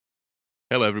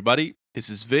Hello, everybody. This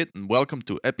is Vit, and welcome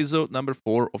to episode number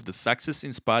 4 of the Success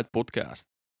Inspired podcast.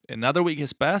 Another week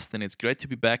has passed, and it's great to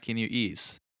be back in your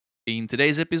ears. In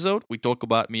today's episode, we talk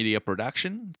about media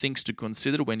production, things to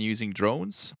consider when using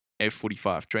drones,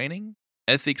 F45 training,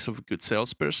 ethics of a good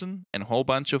salesperson, and a whole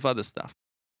bunch of other stuff.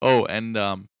 Oh, and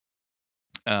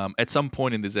at some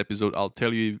point in this episode, I'll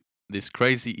tell you this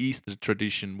crazy Easter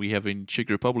tradition we have in Czech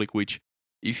Republic, which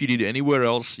if you did anywhere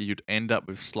else, you'd end up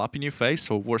with slap in your face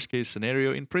or worst case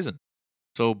scenario in prison.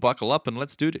 So buckle up and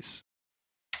let's do this.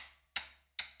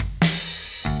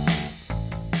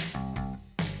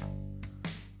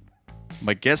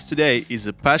 My guest today is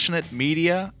a passionate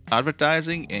media,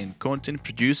 advertising, and content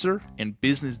producer and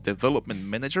business development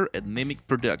manager at Nimic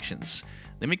Productions.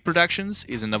 Nimic Productions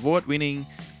is an award-winning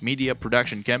media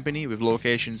production company with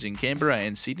locations in Canberra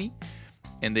and Sydney,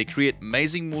 and they create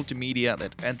amazing multimedia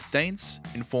that entertains,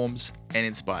 informs, and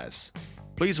inspires.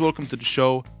 Please welcome to the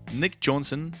show Nick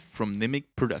Johnson from Nimic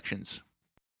Productions.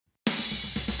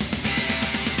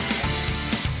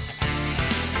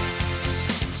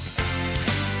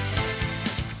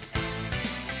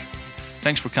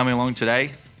 Thanks for coming along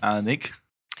today, Nick.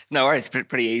 No worries,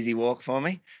 pretty easy walk for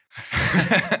me.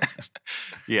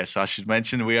 Yes, I should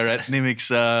mention we are at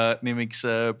Nimic's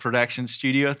production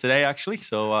studio today, actually.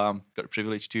 So got the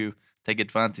privilege to take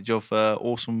advantage of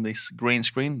awesome this green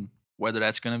screen. Whether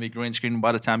that's going to be green screen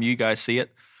by the time you guys see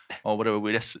it, or whatever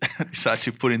we decide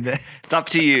to put in there. It's up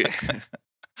to you.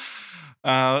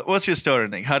 What's your story,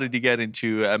 Nick? How did you get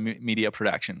into media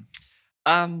production?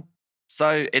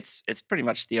 So it's pretty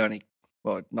much the only,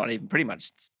 well, not even pretty much,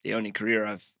 it's the only career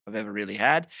I've ever really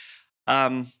had.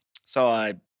 So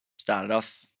I started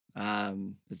off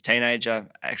as a teenager,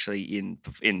 actually in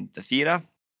the theatre.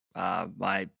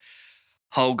 My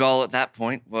whole goal at that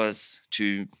point was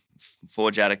to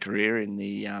forge out a career in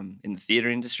the theatre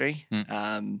industry.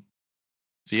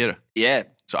 Theatre? Yeah.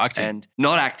 So acting? And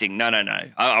not acting. No.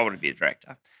 I want to be a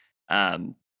director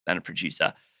and a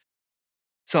producer.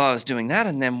 So I was doing that,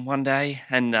 and then one day,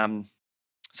 and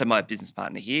so my business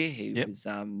partner here, he was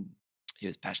a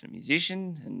passionate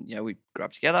musician, and we grew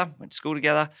up together, went to school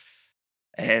together,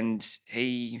 and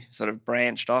he sort of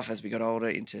branched off as we got older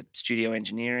into studio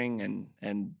engineering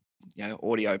and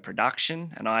audio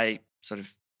production, and I sort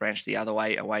of branched the other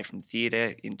way away from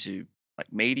theatre into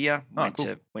like media. Went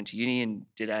to uni and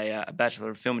did a Bachelor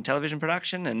of Film and Television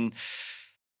Production, and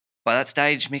by that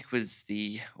stage, Mick was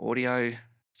the audio.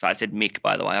 So I said Mick,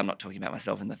 by the way. I'm not talking about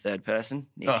myself in the third person.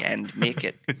 Nick and Mick.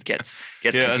 It gets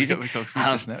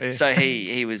confusing. So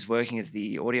he was working as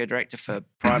the audio director for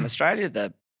Prime Australia,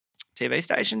 the TV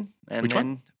station. And Which then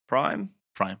one? Prime.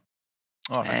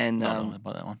 Oh, right. And no, I don't know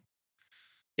about that one.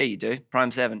 Yeah, you do.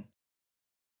 Prime 7.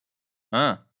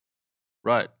 Right.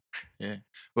 Yeah.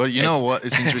 Well, you know what?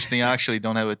 It's interesting. I actually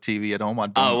don't have a TV at home.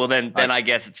 Then I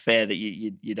guess it's fair that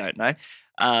you don't know.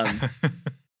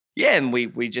 Yeah, and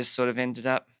we just sort of ended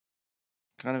up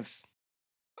kind of,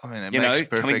 I mean, it makes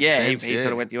perfect sense. He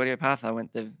sort of went the audio path. I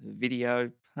went the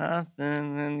video path,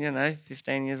 and then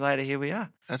 15 years later, here we are.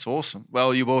 That's awesome.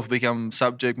 Well, you both become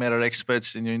subject matter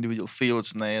experts in your individual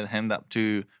fields, and they end up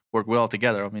to work well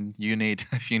together. I mean, if you need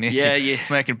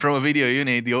making promo video, you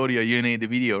need the audio, you need the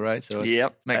video, right? So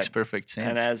it makes perfect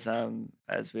sense. And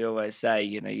as we always say,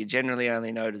 you generally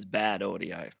only notice bad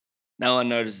audio. No one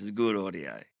notices good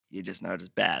audio. You just notice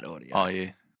bad audio. Oh,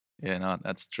 yeah. Yeah, no,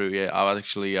 that's true. Yeah, I was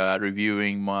actually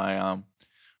reviewing my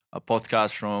a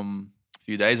podcast from a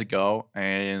few days ago,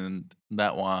 and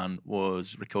that one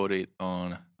was recorded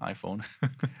on iPhone.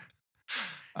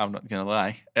 I'm not going to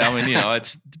lie. I mean,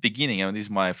 it's the beginning. I mean, this is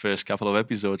my first couple of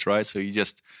episodes, right? So you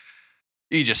just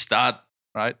start,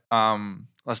 right?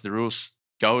 As the rules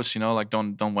goes, like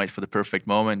don't wait for the perfect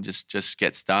moment. Just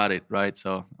get started, right?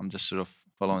 So I'm just sort of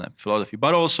following that philosophy,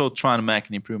 but also trying to make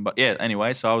an improvement. But yeah,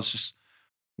 anyway, so I was just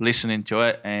listening to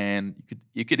it, and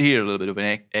you could hear a little bit of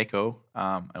an echo.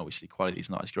 Obviously, quality is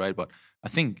not as great, but I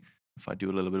think if I do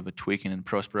a little bit of a tweaking in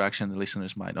post-production, the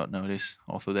listeners might not notice,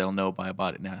 although they'll know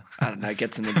about it now. I don't know,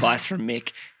 get some advice from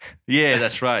Mick. Yeah,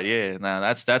 that's right. Yeah, no,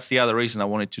 that's the other reason I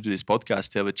wanted to do this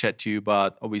podcast, to have a chat to you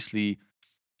about obviously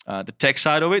the tech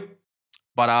side of it.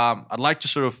 But I'd like to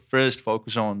sort of first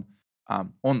focus on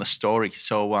the story.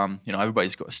 So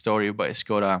everybody's got a story, everybody's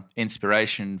got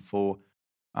inspiration for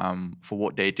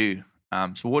what they do.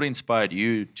 So what inspired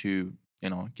you to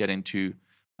get into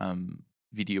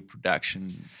video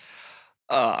production?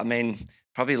 I mean,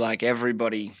 probably like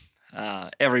everybody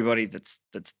that's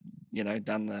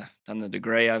done the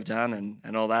degree I've done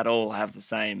and all that, all have the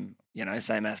same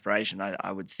aspiration,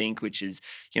 I would think, which is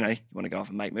you want to go off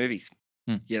and make movies.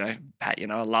 Mm.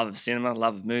 A love of cinema,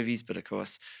 love of movies, but of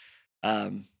course,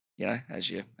 as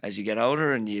you get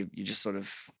older, and you just sort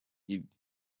of you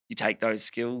take those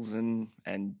skills and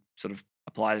sort of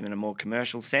apply them in a more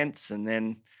commercial sense, and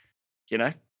then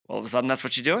all of a sudden that's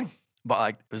what you're doing. But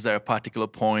like, was there a particular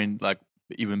point, like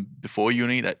even before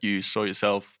uni, that you saw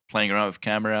yourself playing around with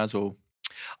cameras, or?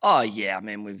 Oh yeah, I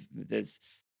mean we've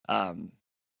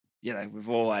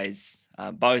always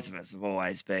both of us have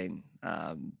always been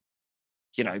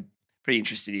pretty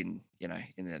interested in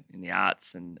in the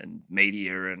arts and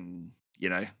media and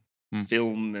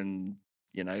film and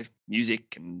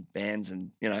music and bands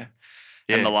and and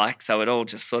the like. So it all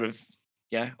just sort of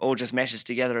all just meshes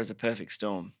together as a perfect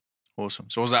storm. Awesome.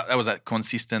 So that was that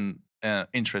consistent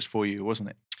interest for you, wasn't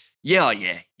it? Yeah,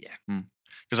 yeah.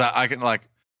 Because I can, like,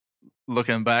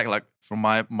 looking back, like from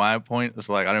my point, it's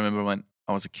like I remember when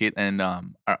I was a kid, and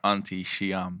our auntie,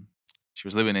 she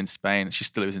was living in Spain. She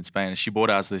still lives in Spain, and she bought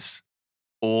us this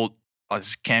old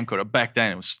this camcorder. Back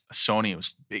then, it was a Sony. It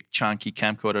was a big chunky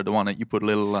camcorder, the one that you put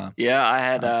little I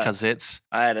had cassettes.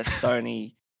 I had a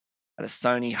Sony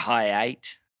Hi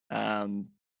 8 when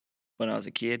I was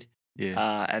a kid.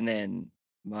 Yeah, and then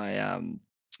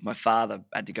my father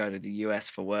had to go to the US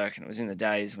for work, and it was in the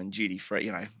days when duty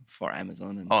free, for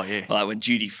Amazon, and like when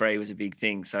duty free was a big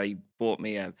thing. So he bought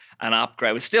me an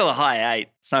upgrade. It was still a Hi 8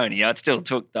 Sony. It still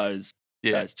took those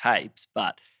tapes,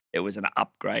 but it was an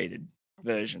upgraded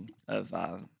version of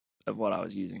what I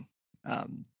was using,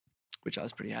 which I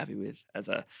was pretty happy with as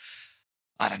a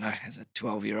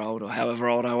 12-year-old or however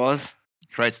old I was.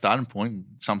 Great starting point,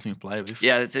 something to play with.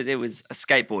 Yeah, it was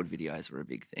skateboard videos were a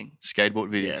big thing. Skateboard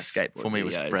videos. Yeah, skateboard. For me, it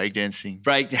was breakdancing.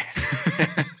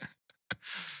 Breakdance.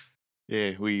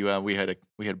 Yeah, we had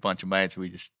a bunch of mates. We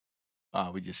just I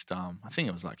think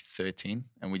it was like 13,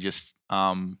 and we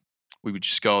would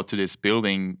just go to this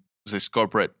building. It was this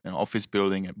corporate office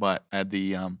building, but at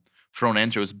the front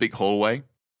entrance was a big hallway.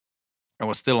 It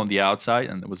was still on the outside,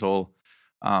 and it was all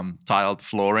tiled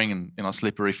flooring and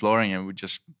slippery flooring, and we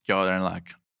just go there and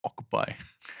like occupy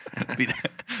be there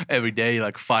every day,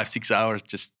 like 5-6 hours,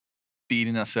 just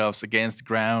beating ourselves against the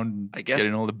ground,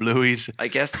 getting all the blueies. I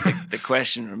guess the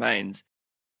question remains: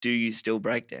 do you still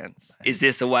breakdance? Is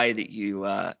this a way that you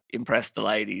impress the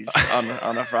ladies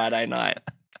on a Friday night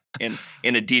in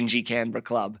a dingy Canberra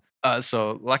club?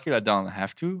 So luckily I don't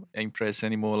have to impress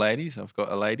any more ladies. I've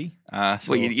got a lady. So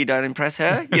well, you don't impress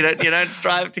her. You don't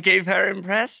strive to keep her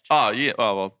impressed. Oh yeah.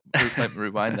 Oh well. Let me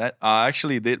rewind that. I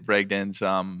actually did breakdance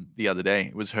the other day.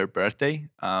 It was her birthday.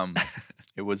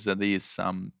 It was this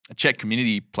a Czech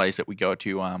community place that we go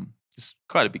to. It's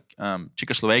quite a big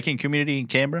Czechoslovakian community in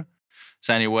Canberra.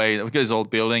 So anyway, we've got this old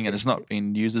building, and it's not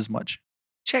been used as much.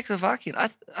 Czechoslovakian.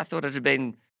 I thought it had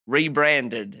been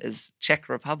rebranded as Czech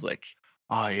Republic.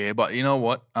 Oh yeah, but you know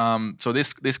what? So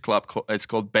this club, it's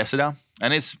called Beseda,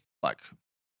 and it's like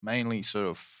mainly sort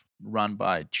of run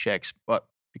by Czechs, but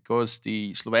because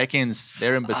the Slovakians,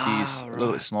 their embassy is a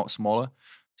little bit smaller,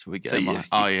 so we get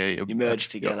you merge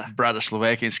together. Brother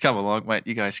Slovakians, come along, mate.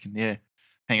 You guys can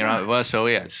hang around with us. So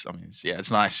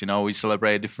it's nice. We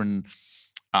celebrate different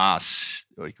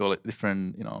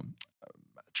different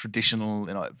traditional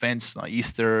events like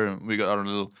Easter, and we got our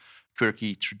little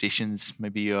quirky traditions.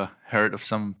 Maybe you heard of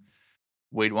some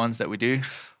weird ones that we do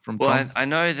from time. I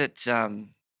know that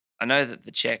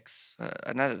the Czechs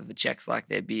like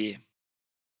their beer.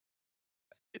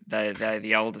 They're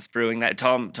the oldest brewing. That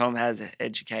Tom has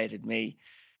educated me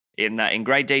in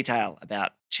great detail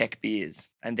about Czech beers,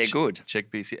 and they're good. Czech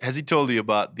beers. Has he told you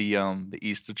about the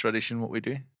Easter tradition? What we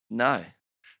do? No.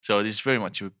 So it is very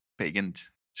much a pagan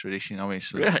tradition.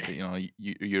 Obviously, really?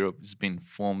 Europe has been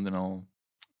formed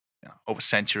over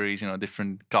centuries.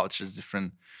 Different cultures,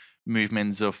 different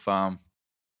movements of you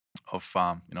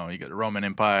got the Roman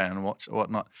Empire and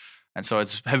whatnot, and so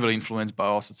it's heavily influenced by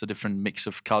all sorts of different mix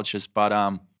of cultures.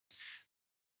 But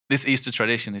this Easter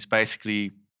tradition is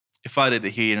basically, if I did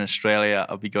it here in Australia,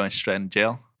 I'd be going straight in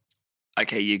jail.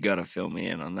 Okay, you got to fill me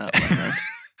in on that one. Right?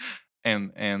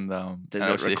 and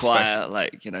does it require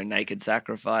naked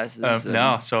sacrifices?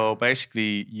 No. So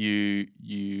basically,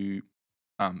 you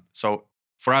so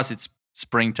for us it's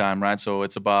springtime, right? So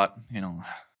it's about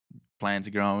plants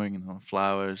are growing,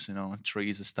 flowers,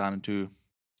 trees are starting to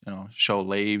show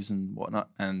leaves and whatnot,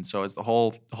 and so it's the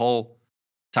whole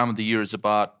time of the year is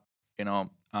about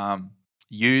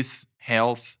youth,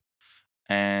 health,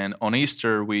 and on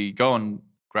Easter we go and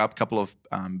grab a couple of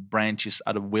branches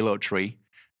out of willow tree.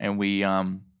 And we,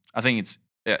 I think it's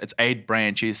 8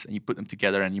 branches, and you put them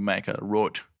together and you make a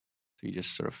rod. So you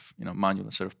just sort of,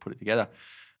 manually sort of put it together.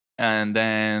 And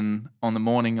then on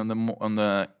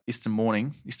the Easter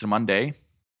Monday,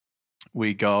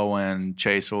 we go and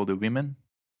chase all the women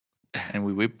and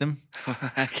we whip them.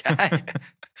 Okay.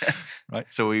 Right.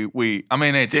 So we I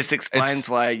mean, this explains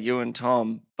why you and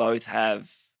Tom both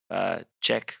have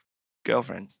Czech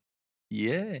girlfriends.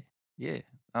 Yeah.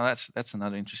 Oh, that's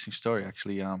another interesting story,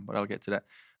 actually. But I'll get to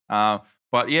that.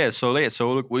 But yeah, so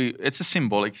look, it's a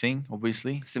symbolic thing,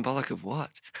 obviously. Symbolic of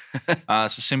what?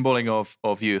 It's a symbolic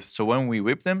of youth. So when we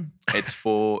whip them, it's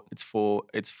for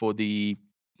the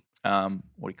what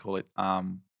do you call it?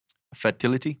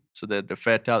 Fertility. So they're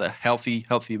fertile, they're healthy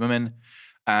women.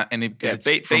 And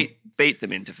beat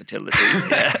them into fertility.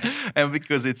 Yeah. And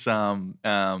because it's from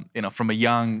a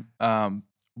young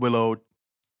willow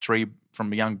tree,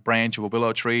 from a young branch of a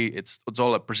willow tree, it's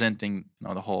all representing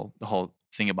the whole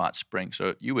thing about spring.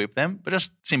 So you whip them, but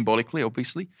just symbolically,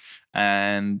 obviously,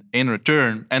 and in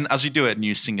return, and as you do it, and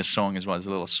you sing a song as well. It's a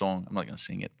little song. I'm not going to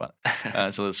sing it, but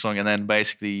it's a little song, and then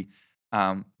basically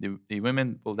the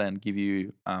women will then give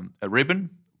you a ribbon.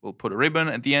 We'll put a ribbon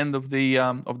at the end of the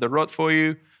rod for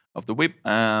you, of the whip.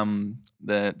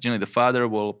 Generally the father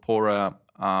will pour a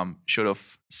shot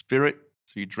of spirit,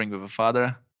 so you drink with the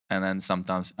father, and then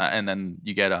sometimes and then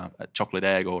you get a chocolate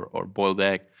egg or boiled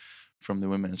egg from the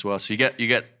women as well. So you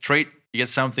get treat, you get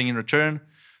something in return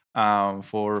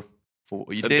for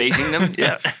what you did. Beating them,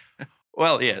 yeah.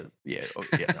 Well, yeah.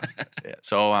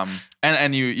 So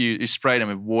and you spray them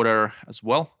with water as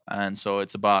well, and so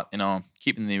it's about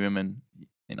keeping the women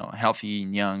healthy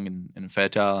and young and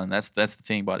fertile, and that's the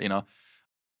thing. But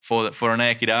for a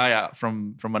naked eye,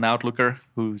 from an outlooker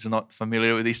who's not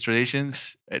familiar with these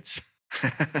traditions, it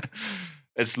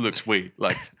looks weird,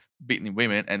 like beating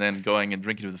women and then going and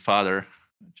drinking with the father,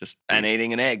 and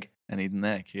eating an egg, yeah,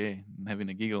 and having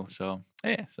a giggle. So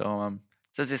yeah, so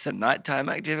is this a nighttime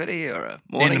activity or a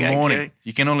morning activity? In the morning.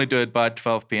 You can only do it by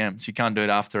 12 p.m. So you can't do it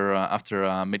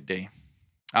after midday.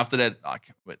 After that,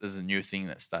 there's a new thing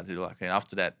that started.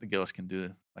 After that, the girls can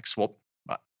do swap.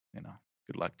 But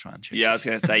good luck trying to chase. Yeah, I was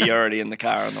going to say you're already in the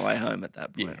car on the way home at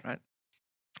that point, right?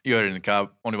 You're already in the car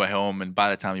on the way home, and by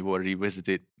the time you've already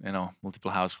visited,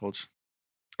 multiple households.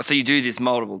 So you do this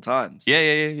multiple times?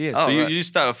 Yeah. Oh, so you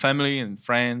start with family and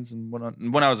friends and whatnot.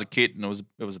 And when I was a kid, and it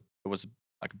was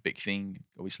like a big thing.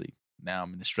 Obviously, now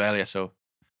I'm in Australia, so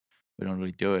we don't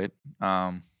really do it.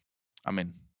 I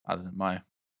mean, other than my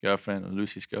girlfriend or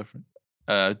Lucy's girlfriend,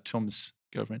 Tom's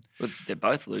girlfriend. Well, they're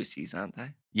both Lucy's, aren't they?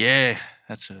 Yeah,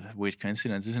 that's a weird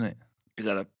coincidence, isn't it? Is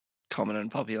that a common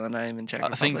and popular name in Czech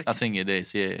Republic? I think it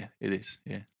is. Yeah, it is.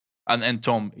 Yeah, and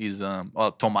Tom is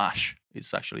Tomáš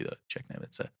is actually the Czech name.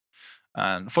 It's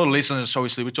and for the listeners,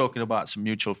 obviously, we're talking about some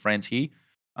mutual friends here.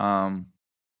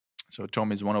 So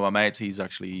Tom is one of our mates. He's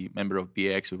actually a member of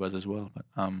BX with us as well. But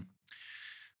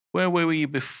where were we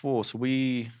before? So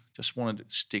we just wanted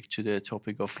to stick to the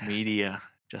topic of media,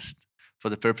 just for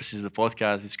the purposes of the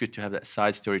podcast. It's good to have that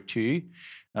side story too.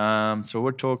 So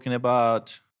we're talking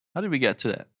about, how did we get to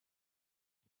that?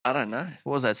 I don't know.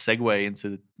 What was that segue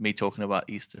into me talking about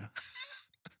Easter?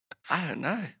 I don't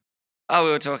know. Oh,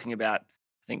 we were talking about,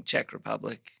 I think, Czech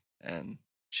Republic and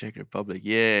Czech Republic,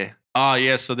 yeah. Oh,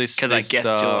 yeah. So this because I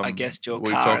guessed your we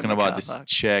were car talking about this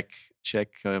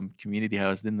Czech community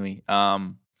house, didn't we?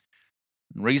 The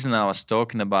reason I was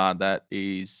talking about that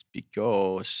is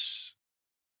because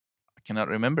I cannot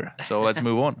remember. So let's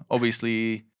move on.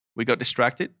 Obviously, we got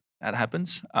distracted. That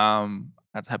happens.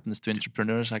 That happens to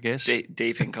entrepreneurs, I guess.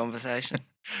 Deep in conversation,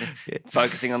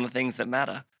 focusing on the things that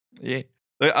matter. Yeah.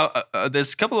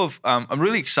 There's a couple of. I'm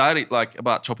really excited,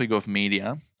 about topic of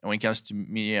media. And when it comes to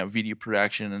media, video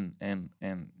production, and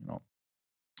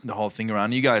the whole thing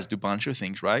around, you guys do a bunch of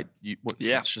things, right?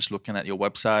 Just looking at your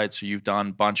website, so you've done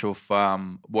a bunch of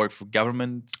work for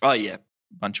government. Oh yeah,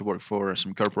 a bunch of work for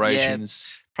some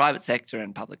corporations, private sector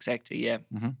and public sector. Yeah,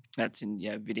 mm-hmm. That's in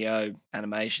video,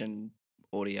 animation,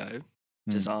 audio,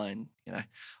 design.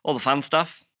 All the fun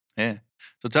stuff. Yeah.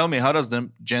 So tell me, how does the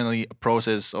generally a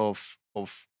process of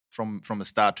from a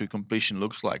start to completion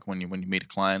looks like when you meet a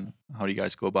client? How do you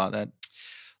guys go about that?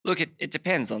 Look, it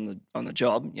depends on the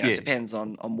job. It depends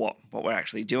on what we're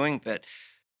actually doing. But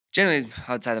generally,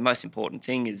 I would say the most important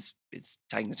thing is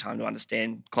taking the time to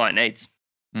understand client needs.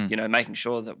 Making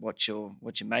sure that what you're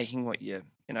making, what you're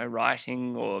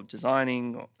writing or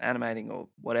designing or animating or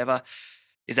whatever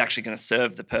is actually going to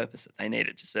serve the purpose that they need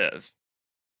it to serve,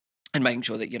 and making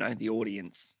sure that the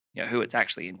audience, who it's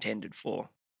actually intended for,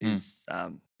 is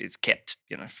kept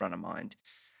front of mind.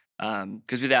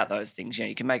 Because without those things,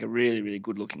 you can make a really, really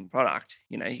good looking product.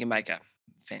 You can make a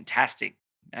fantastic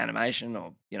animation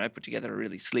or put together a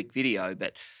really slick video,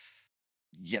 but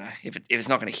if it's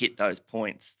not going to hit those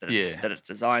points that it's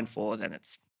designed for, then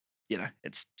it's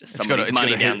it's just somebody's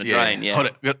money down the drain. Yeah,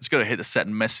 it's got to hit a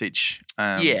certain message.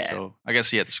 So I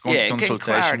guess the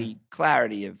consultation, and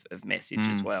clarity of message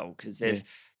as well, because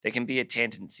there can be a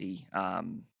tendency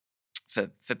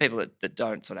for people that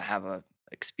don't sort of have a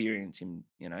experience in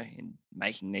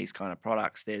making these kind of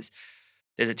products. There's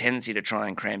a tendency to try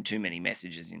and cram too many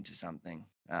messages into something,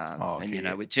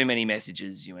 and with too many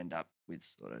messages, you end up with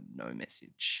sort of no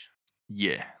message.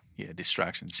 Yeah,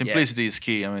 distraction. Simplicity is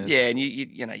key. I mean, and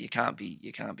you can't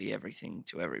be everything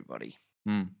to everybody.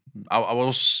 I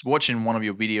was watching one of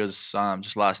your videos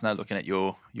just last night, looking at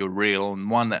your reel, and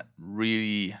one that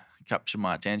really captured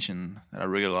my attention that I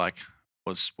really like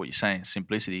was what you're saying.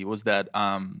 Simplicity was that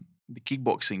the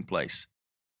kickboxing place.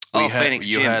 Phoenix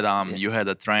you Gym. You had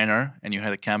a trainer and you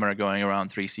had a camera going around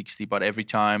 360, but every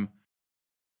time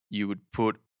you would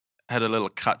had a little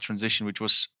cut transition which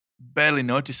was barely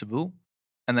noticeable,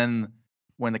 and then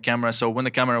when the camera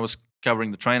was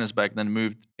covering the trainer's back, then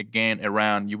moved again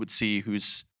around, you would see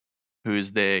who's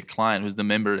the client, who's the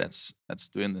member that's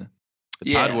doing the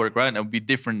pad work, right? And it would be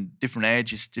different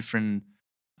ages, different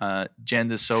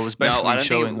genders. So it was basically I don't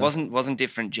think it wasn't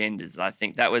different genders. I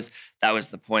think that was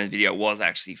the point of the video. It was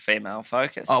actually female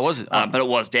focused. Oh, was it? But it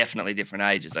was definitely different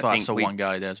ages. I saw one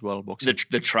guy there as well boxing.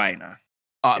 The trainer.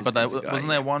 But wasn't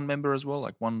there one member as well?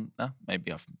 Like one? No,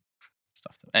 maybe I've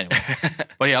stuffed it. Anyway,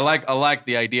 but yeah, I like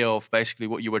the idea of basically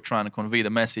what you were trying to convey. The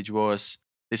message was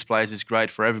this place is great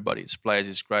for everybody. This place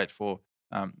is great for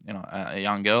a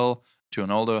young girl to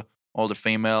an older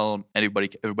female. Everybody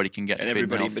can get and fit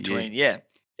everybody and in between. Yeah,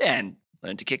 and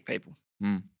learn to kick people.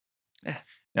 Yeah.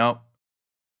 Now,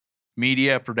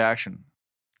 media production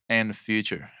and the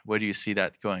future. Where do you see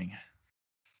that going?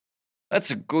 That's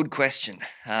a good question,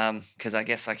 because I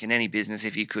guess like in any business,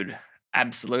 if you could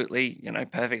absolutely,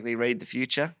 perfectly read the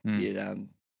future, you'd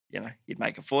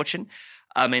make a fortune.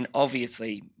 I mean,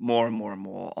 obviously, more and more and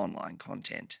more online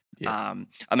content. Yeah.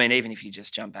 I mean, even if you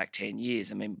just jump back 10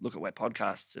 years, I mean, look at where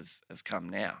podcasts have come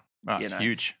now. Oh, it's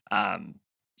huge.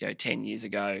 10 years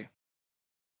ago,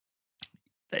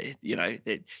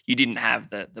 you didn't have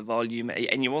the volume,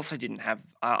 and you also didn't have.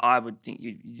 I would think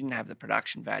you didn't have the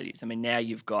production values. I mean, now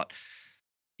you've got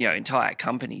entire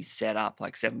companies set up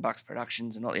like $7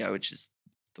 Productions and all, which is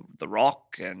the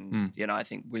Rock, and I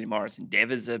think William Morris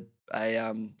Endeavour's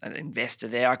an investor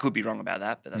there. I could be wrong about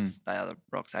that, but they are the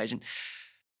Rock's agent.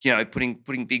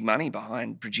 Putting big money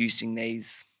behind producing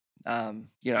these,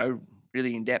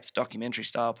 really in-depth documentary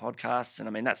style podcasts, and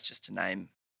I mean that's just to name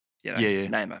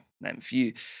a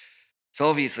few. So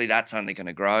obviously that's only going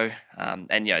to grow, and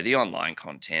the online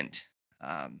content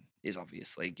is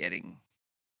obviously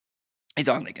is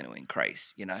only going to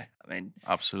increase. I mean,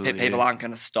 absolutely, people aren't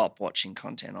going to stop watching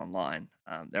content online.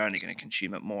 They're only going to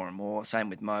consume it more and more. Same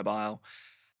with mobile.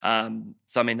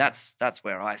 So I mean, that's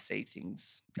where I see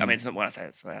things. I mean, it's not when I say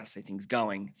that's where I see things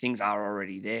going. Things are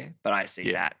already there, but I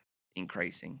see that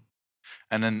increasing.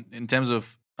 And then in terms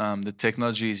of the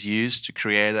technologies used to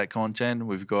create that content,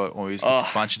 we've got always a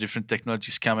bunch of different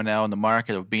technologies coming out on the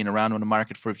market. Have been around on the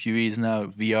market for a few years now.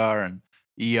 VR and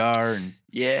ER and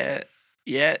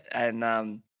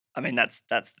and I mean that's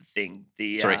the thing.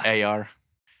 AR.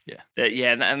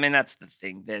 I mean that's the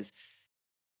thing. There's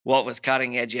what was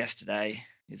cutting edge yesterday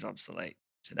is obsolete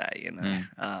today. I mean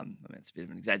it's a bit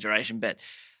of an exaggeration, but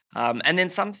and then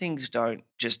some things don't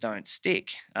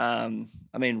stick. I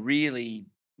mean, really,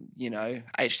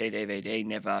 HD DVD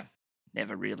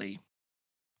never really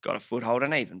got a foothold,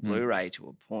 and even Blu-ray to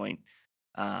a point.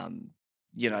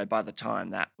 By the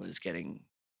time that was getting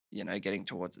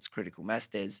towards its critical mass,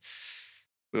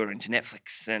 we were into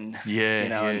Netflix and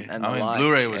and I mean,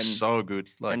 Blu-ray was so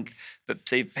good. But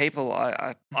see, people,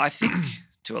 I think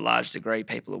to a large degree,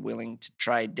 people are willing to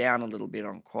trade down a little bit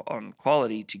on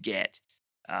quality to get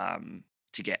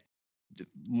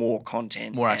more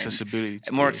content, more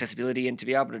accessibility, and to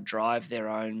be able to drive their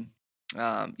own,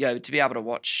 to be able to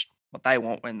watch what they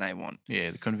want when they want.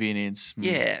 Yeah, the convenience.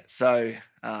 Yeah, so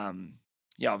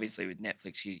obviously with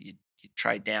Netflix, you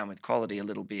trade down with quality a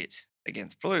little bit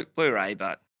against Blu-ray,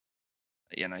 but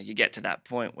you get to that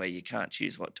point where you can't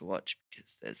choose what to watch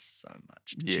because there's so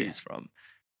much to choose from.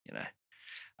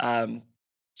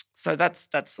 So that's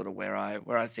sort of where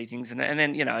I see things, and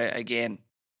then again,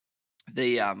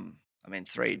 the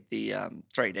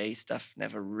 3D stuff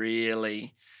never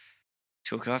really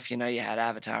took off. You had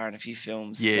Avatar and a few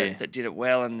films that did it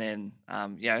well, and then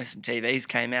some TVs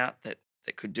came out that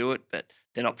could do it, but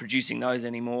they're not producing those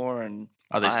anymore. And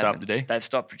they stopped today? They've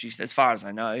stopped producing, as far as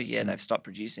I know. Yeah, they've stopped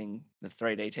producing the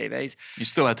 3D TVs. You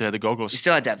still had to have the goggles. You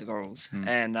still had to have the goggles,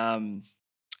 and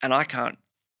I can't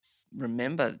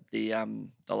remember the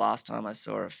last time I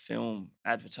saw a film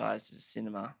advertised at a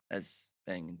cinema as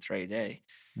being in 3D.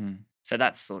 Mm. So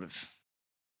that's sort of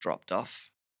dropped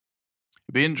off.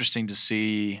 It'd be interesting to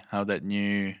see how that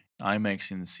new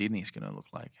IMAX in Sydney is going to look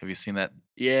like. Have you seen that?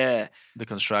 Yeah. The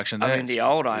construction I there? mean, the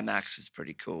old IMAX was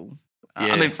pretty cool.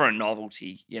 I mean, Yeah. for a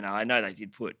novelty, I know they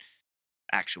did put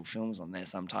actual films on there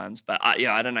sometimes, but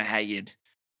I don't know how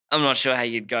I'm not sure how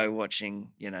you'd go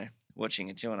watching a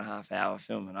 2.5 hour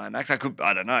film in IMAX.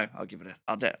 I don't know.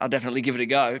 I'll definitely give it a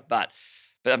go. But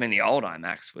I mean, the old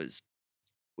IMAX was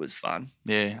fun.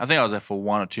 Yeah, I think I was there for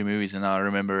 1 or 2 movies, and I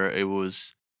remember it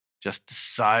was just the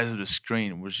size of the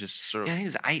screen was just sort of. Yeah, I think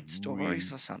it was 8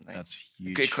 stories or something. That's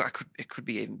huge. It could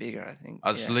be even bigger, I think. I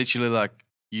was literally like,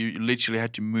 you literally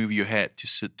had to move your head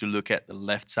to look at the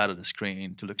left side of the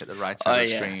screen, to look at the right side of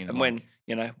the screen. And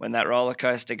when that roller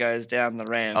coaster goes down the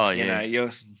ramp,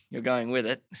 you're going with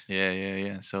it.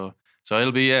 Yeah. So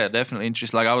it'll be definitely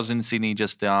interesting. Like I was in Sydney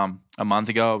just a month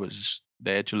ago. I was just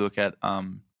there to look at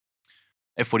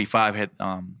F45 had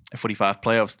F45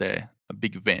 playoffs there, a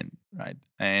big event, right?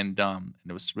 And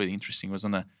it was really interesting. It was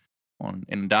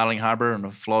in Darling Harbour on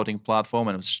a floating platform,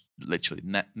 and it was literally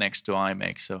next to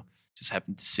IMAX. So just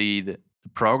happened to see the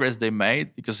progress they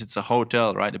made, because it's a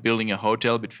hotel, right? They're building a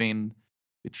hotel between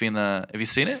the. Have you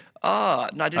seen it? Oh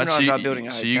no, I didn't realize they were building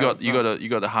a hotel. So you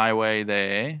got the highway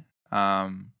there. I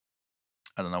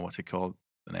don't know what's it called,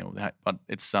 the name of that, but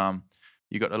it's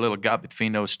you got a little gap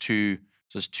between those two.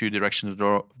 So there's two directions of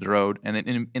the road, and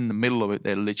then in the middle of it,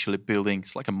 they're literally building.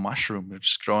 It's like a mushroom. They're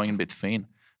just growing in between.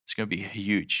 It's going to be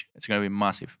huge. It's going to be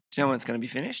massive. Do you know when it's going to be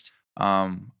finished?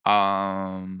 I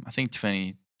think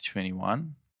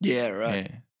 2021. Yeah, right.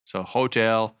 Yeah. So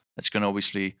hotel that's going to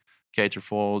obviously cater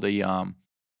for all the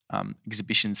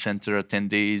exhibition center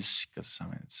attendees, because I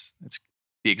mean it's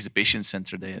the exhibition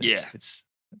center there. It's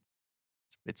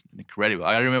incredible.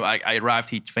 I remember I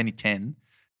arrived here 2010.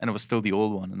 And it was still the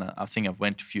old one, and I think I've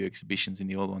went to a few exhibitions in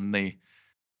the old one. The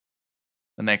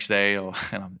next day or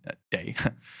that day,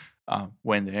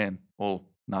 went there and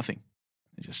nothing.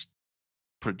 They just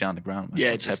put it down the ground. Like,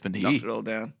 what's just happened knocked here? It all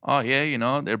down. Oh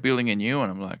yeah, they're building a new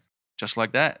one. I'm like, just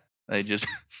like that. They just,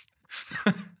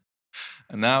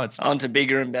 and now it's on to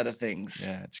bigger and better things.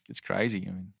 Yeah, it's crazy. I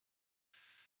mean,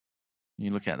 you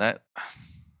look at that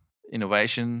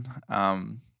innovation,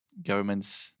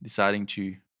 governments deciding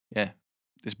to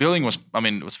This building was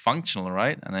functional,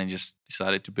 right? And then just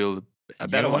decided to build a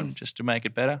better one just to make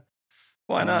it better.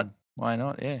 Why not? Why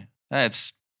not? Yeah.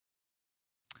 It's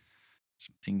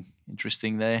something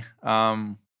interesting there.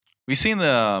 We've seen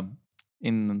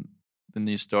in the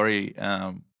news story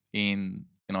in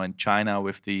China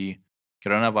with the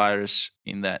coronavirus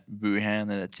in that Wuhan,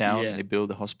 in the town. They built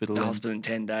the hospital. The hospital in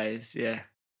 10 days, yeah.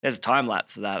 There's a time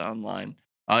lapse of that online.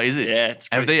 Oh, is it? Yeah.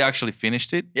 Have they actually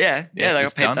finished it? Yeah. They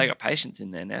got patients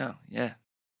in there now. Yeah.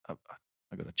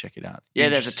 I got to check it out. Yeah,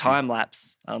 there's a time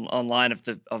lapse online of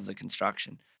the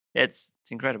construction. Yeah, it's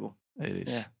incredible. It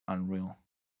is unreal.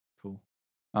 Cool.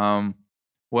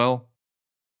 Well,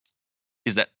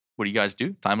 is that what you guys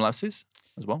do? Time lapses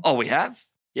as well? Oh, we have.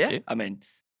 Yeah. I mean,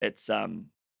 it's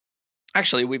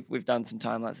actually we've done some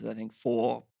time lapses, I think,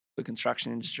 for the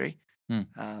construction industry.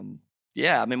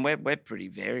 Yeah, I mean, we're pretty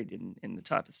varied in the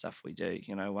type of stuff we do.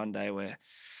 One day we're,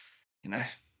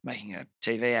 making a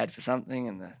TV ad for something,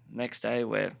 and the next day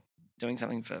we're doing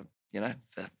something for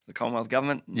the Commonwealth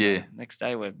government. And the next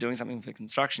day we're doing something for the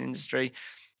construction industry.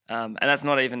 And that's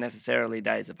not even necessarily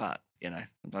days apart.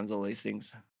 Sometimes all these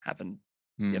things happen,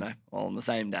 all on the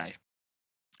same day.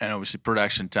 And obviously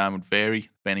production time would vary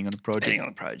depending on the project. Depending on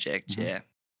the project, yeah.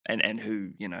 And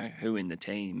who in the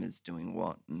team is doing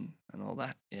what and all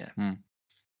that, yeah.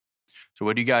 So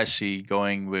where do you guys see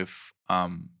going with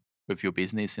your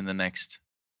business in the next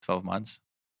 12 months?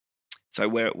 So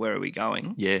where are we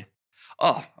going? Yeah.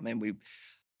 Oh, I mean, we,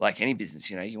 like any business,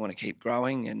 you want to keep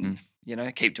growing and,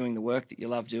 keep doing the work that you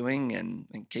love doing and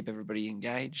keep everybody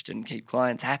engaged and keep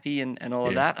clients happy and all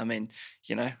of that. I mean,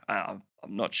 I'm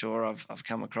not sure I've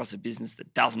come across a business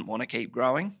that doesn't want to keep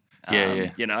growing.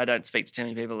 I don't speak to too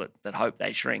many people that hope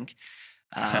they shrink.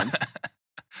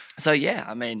 So yeah,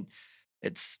 I mean,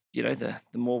 it's the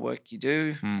more work you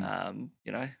do,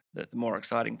 the more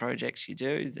exciting projects you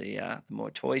do, the more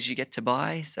toys you get to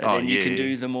buy. So then you can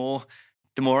do the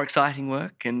more exciting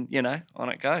work, and on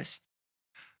it goes.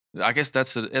 I guess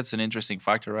that's an interesting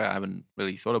factor, right? I haven't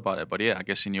really thought about it, but yeah, I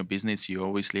guess in your business you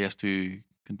obviously have to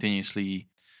continuously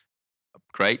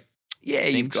upgrade. Yeah,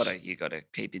 you got to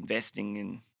keep investing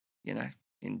in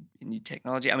in new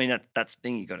technology. I mean, that's the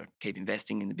thing. You got to keep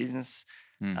investing in the business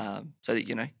so that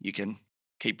you can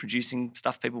keep producing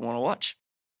stuff people want to watch.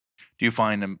 Do you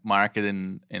find a market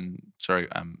in in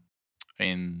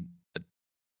a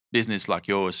business like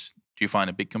yours? Do you find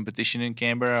a big competition in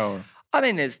Canberra or? I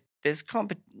mean,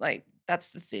 like that's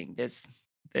the thing. There's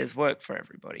work for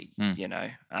everybody, Mm. you know.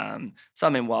 So I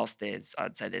mean, whilst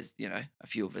I'd say there's a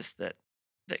few of us that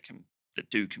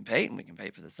do compete, and we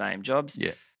compete for the same jobs.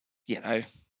 Yeah. You know,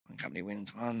 one company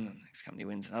wins one, the next company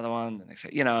wins another one, the next. I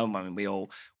mean, we all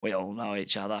know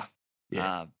each other.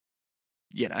 Yeah.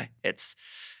 It's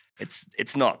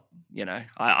not.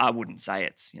 I wouldn't say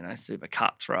it's super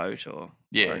cutthroat or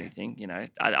Yeah. anything.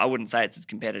 I wouldn't say it's as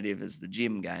competitive as the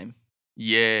gym game.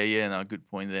 Yeah, no, good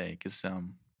point there. Because I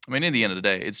mean, in the end of the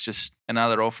day, it's just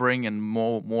another offering, and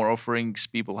more offerings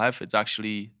people have. It's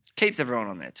actually keeps everyone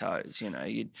on their toes.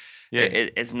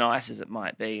 As nice as it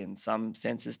might be in some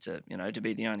senses to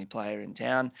be the only player in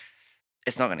town,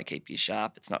 it's not going to keep you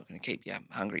sharp. It's not going to keep you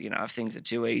hungry. If things are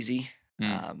too easy,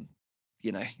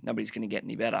 nobody's going to get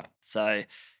any better. So,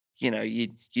 you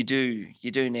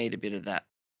do need a bit of that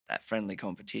friendly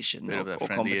competition or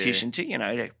competition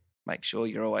to make sure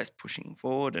you're always pushing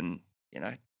forward and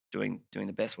doing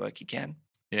the best work you can.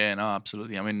 Yeah, no,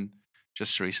 absolutely. I mean,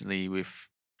 just recently we've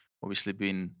obviously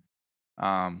been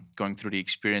going through the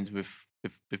experience with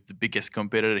the biggest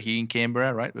competitor here in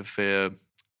Canberra, right? With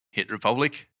Hit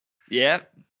Republic. Yeah.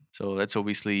 So that's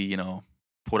obviously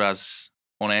put us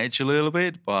on edge a little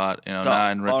bit, but so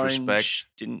now in retrospect,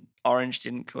 Orange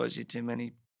didn't cause you too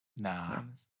many. Nah.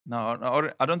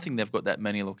 No, I don't think they've got that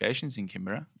many locations in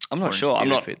Canberra. I'm not sure. I'm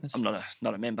not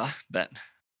a member, but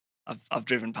I've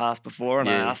driven past before, and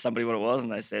I asked somebody what it was,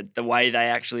 and they said the way they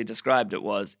actually described it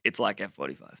was it's like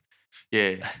F45.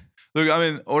 Yeah. Look, I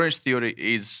mean, Orange Theory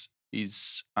is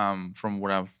from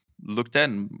what I've looked at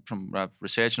and from what I've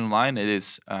researched online, it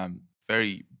is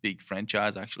very big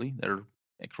franchise actually. They're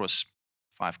across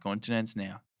 5 continents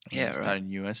now. Yeah, started in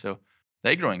the US, so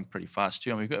they're growing pretty fast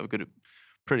too. I mean, we've got a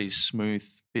pretty smooth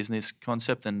business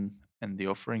concept and the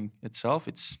offering itself,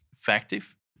 it's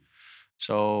effective.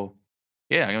 So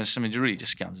yeah, I guess it really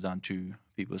just comes down to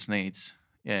people's needs.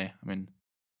 Yeah, I mean,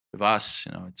 with us,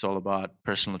 it's all about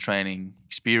personal training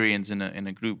experience in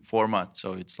a group format.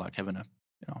 So it's like having a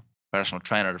personal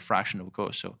trainer at a fraction of a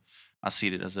cost. So I see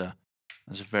it as a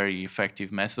very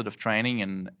effective method of training,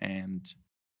 and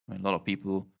I mean, a lot of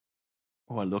people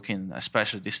who are looking,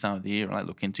 especially this time of the year, like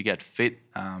looking to get fit,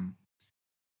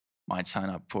 might sign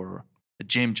up for a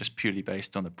gym just purely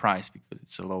based on the price because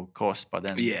it's a low cost. But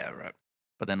then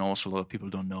But then also a lot of people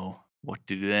don't know what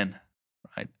to do then,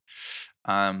 right?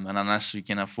 And unless you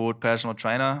can afford personal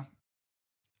trainer,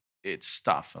 it's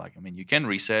tough. Like, I mean, you can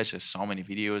research. There's so many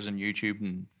videos on YouTube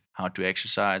and how to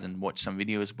exercise and watch some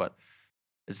videos, but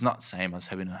it's not the same as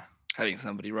having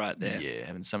somebody right there. Yeah,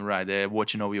 having somebody right there,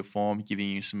 watching over your form, giving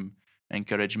you some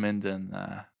encouragement and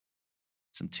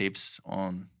some tips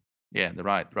on the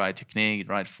right technique,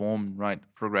 right form, right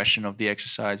progression of the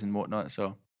exercise and whatnot.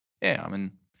 So yeah, I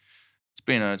mean,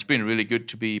 it's been really good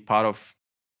to be part of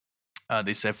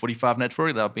this F45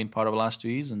 network that I've been part of the last 2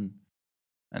 years and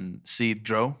see it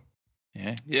grow.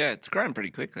 Yeah, it's grown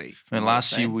pretty quickly. I mean,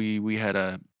 last year we had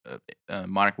a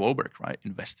Mark Wahlberg, right,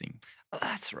 investing. Oh,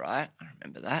 that's right. I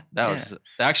remember that.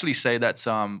 They actually say that's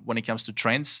when it comes to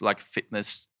trends like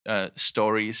fitness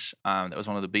stories. That was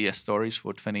one of the biggest stories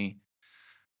for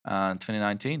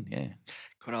 2019. Yeah.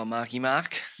 Good old Marky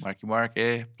Mark. Marky Mark,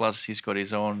 yeah. Plus, he's got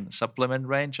his own supplement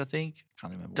range, I think.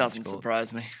 Can't remember. Doesn't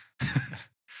surprise me.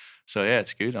 So yeah,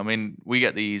 it's good. I mean, we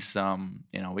get these,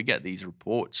 we get these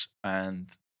reports, and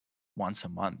once a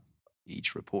month,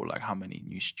 each report, like how many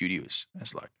new studios.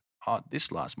 It's like, oh,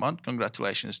 this last month,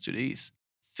 congratulations to these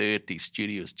 30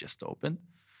 studios just opened.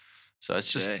 So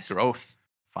it's just growth,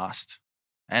 fast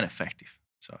and effective.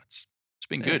 So it's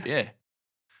been good, yeah.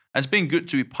 And it's been good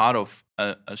to be part of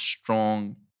a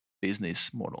strong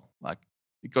business model, like,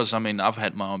 because I mean, I've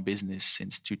had my own business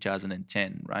since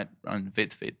 2010, right, on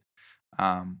VitFit,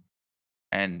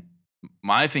 and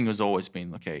my thing has always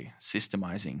been, okay,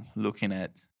 systemizing, looking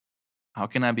at how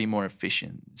can I be more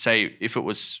efficient. Say if it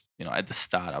was, at the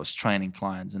start I was training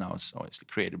clients and I was obviously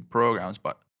creating programs,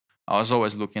 but I was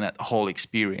always looking at the whole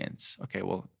experience. Okay,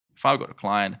 well, if I've got a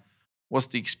client, what's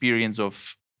the experience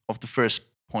of the first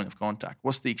point of contact?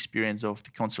 What's the experience of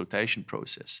the consultation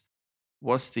process?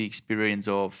 What's the experience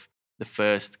of the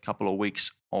first couple of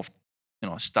weeks of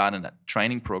starting that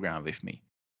training program with me?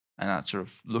 And I sort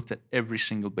of looked at every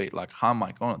single bit, like, how am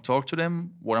I going to talk to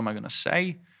them? What am I going to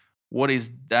say? What is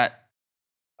it that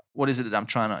I'm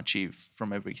trying to achieve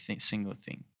from every single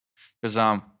thing? Because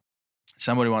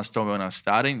somebody once told me when I was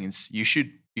starting, you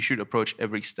should approach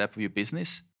every step of your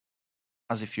business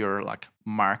as if you're like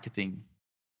marketing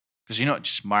because you're not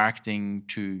just marketing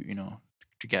to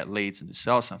get leads and to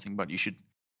sell something, but you should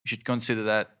consider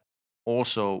that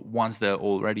also once they're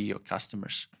already your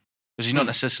customers, because you're not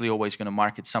necessarily always going to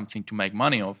market something to make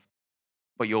money off,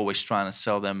 but you're always trying to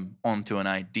sell them onto an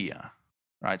idea,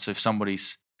 right? So if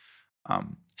somebody's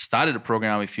started a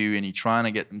program with you and you're trying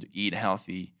to get them to eat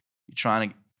healthy, you're trying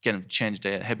to get them to change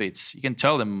their habits, you can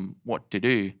tell them what to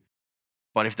do,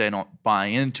 but if they're not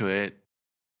buying into it,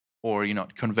 or you're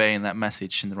not conveying that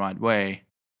message in the right way,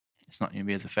 it's not going to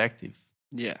be as effective.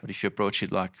 Yeah. But if you approach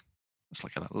it like it's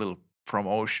like a little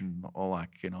promotion, or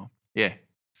like, get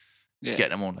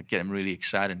them on, like get them really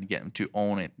excited and get them to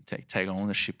own it, take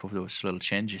ownership of those little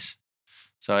changes.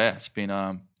 So yeah, it's been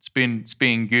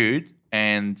good,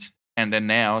 and then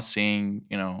now seeing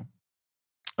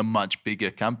a much bigger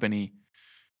company,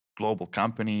 global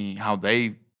company, how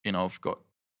they have got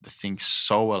the things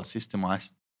so well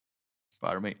systemized.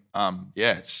 Pardon me.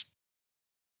 It's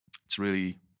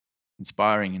really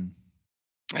inspiring,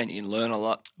 and you learn a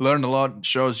lot. Learn a lot.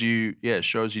 Shows you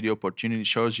the opportunity.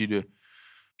 Shows you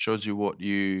what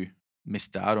you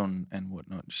missed out on and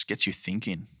whatnot. Just gets you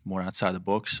thinking more outside the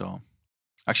box. So,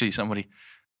 actually, somebody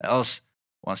else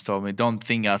once told me, "Don't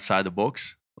think outside the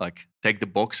box. Like, take the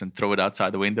box and throw it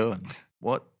outside the window." And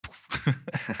what?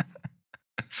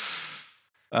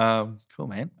 Cool,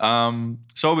 man.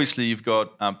 So obviously you've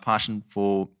got passion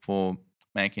for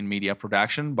making media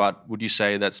production, but would you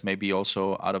say that's maybe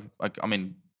also out of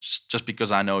just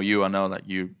because I know that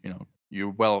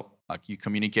you're well, like you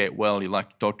communicate well, you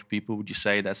like to talk to people. Would you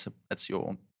say that's your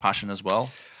own passion as well?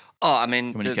 Oh, I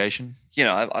mean, communication.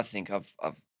 I think I've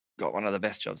got one of the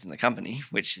best jobs in the company,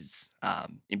 which is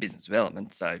in business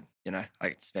development. So I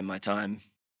get to spend my time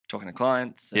talking to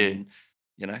clients and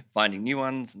finding new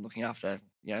ones and looking after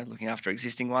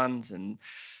existing ones, and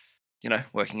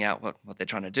working out what they're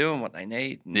trying to do and what they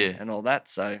need and all that.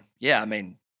 So I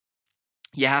mean,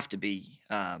 you have to be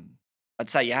I'd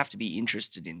say you have to be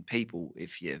interested in people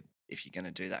if you're going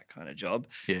to do that kind of job.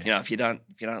 If you don't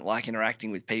like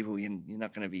interacting with people, you're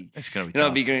not going to be. It's going to be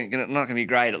not going to be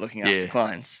great at looking after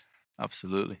clients.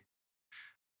 Absolutely.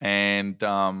 And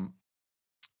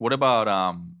what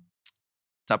about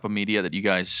type of media that you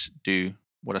guys do?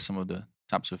 What are some of the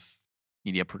types of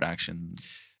media production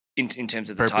in terms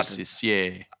of purposes?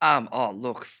 The type of,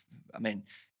 look, I mean,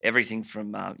 everything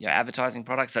from advertising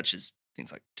products such as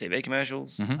things like TV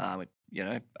commercials, and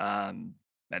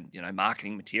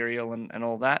marketing material and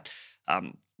all that,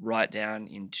 right down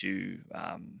into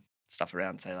stuff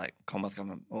around, say, like Commonwealth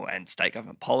government and state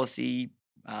government policy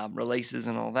releases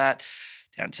and all that,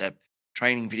 down to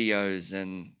training videos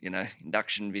and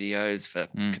induction videos for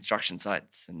construction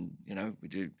sites, and we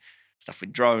do stuff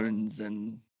with drones,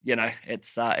 and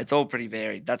it's all pretty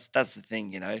varied. That's the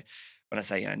thing, when I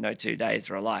say no 2 days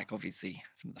are alike. Obviously,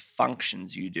 some of the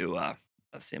functions you do are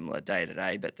similar day to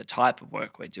day, but the type of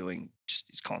work we're doing just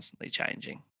is constantly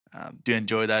changing. Do you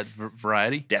enjoy that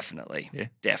variety? Definitely,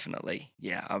 definitely.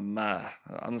 Yeah, I'm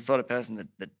the sort of person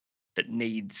that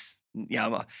needs.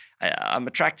 I'm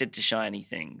attracted to shiny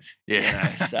things.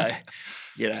 So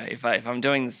if I'm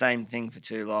doing the same thing for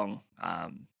too long,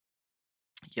 I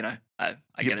get a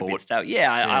bit stale.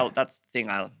 That's the thing.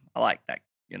 I like that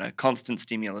constant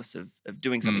stimulus of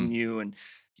doing something new, and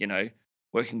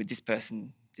working with this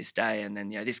person this day, and then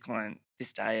this client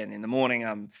this day, and in the morning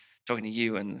I'm talking to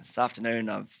you, and this afternoon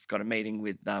I've got a meeting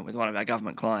with one of our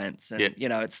government clients, and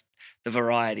it's the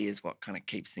variety is what kind of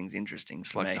keeps things interesting.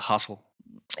 It's like me. The hustle.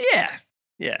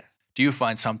 Yeah. Do you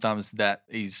find sometimes that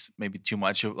is maybe too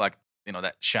much of like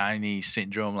that shiny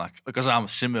syndrome? Like, because I'm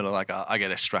similar, like I get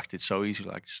distracted so easily.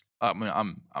 Like,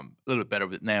 I'm a little bit better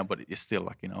with it now, but it's still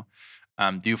like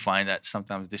do you find that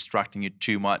sometimes distracting you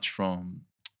too much from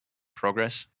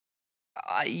progress?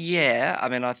 Yeah, I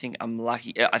mean, I think I'm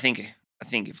lucky. I think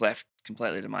if left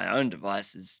completely to my own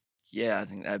devices, I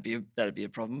think that'd be a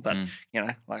problem. But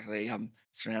luckily, I'm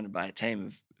surrounded by a team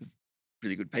of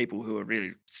really good people who are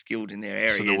really skilled in their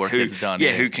areas. So the work gets done.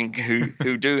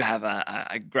 Who do have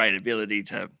a great ability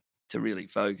to really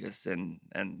focus and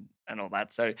all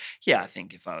that. So I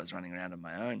think if I was running around on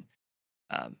my own,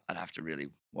 I'd have to really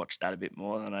watch that a bit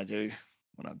more than I do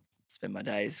when I spend my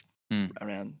days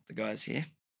around the guys here.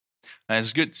 And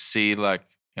it's good to see, like,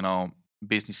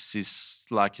 businesses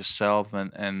like yourself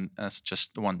and as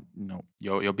just the one,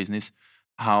 your business,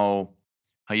 how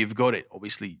you've got it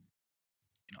obviously,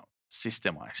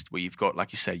 systemized, where you've got,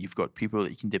 like you said, you've got people that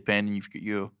you can depend on. You've got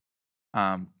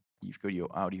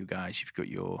your audio guys, you've got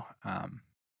your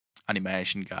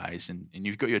animation guys, and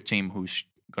you've got your team who's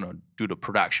gonna do the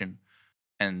production,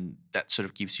 and that sort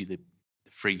of gives you the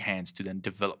free hands to then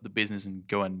develop the business and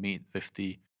go and meet with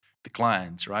the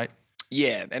clients, right?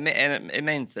 Yeah, and it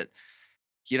means that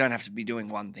you don't have to be doing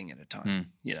one thing at a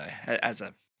time. You know, as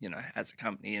a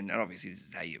company, and obviously this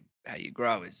is how you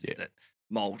grow is Yeah. that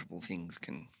multiple things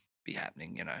can be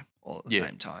happening, all at the Yeah.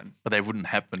 same time. But they wouldn't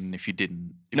happen if there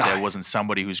No. wasn't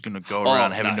somebody who's going to go Oh,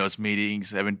 around having no. those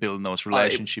meetings, having built those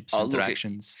relationships, Look,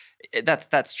 interactions.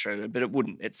 that's true, but it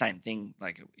wouldn't. It's same thing.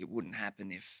 Like it wouldn't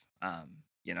happen if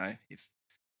if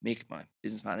Mick, my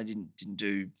business partner, didn't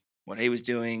do what he was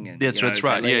doing, and That's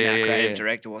right. Liam, our creative Yeah.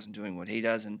 director, wasn't doing what he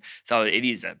does, and so it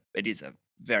is a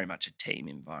very much a team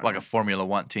environment, Like a Formula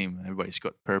One team. Everybody's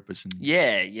got purpose. And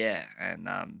yeah, and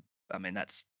I mean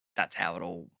that's how it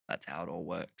all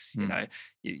works. You know,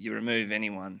 you remove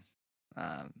anyone,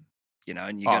 and you're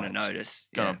going to notice.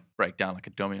 Gonna break down like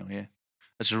a domino. Yeah,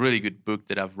 it's a really good book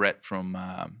that I've read from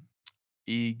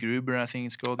E. Gruber, I think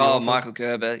it's called. The author. Michael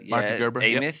Gerber. Yeah, Michael Gerber.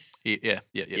 E-Myth. Yeah.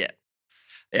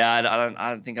 Yeah, I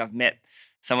don't think I've met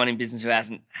someone in business who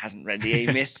hasn't read the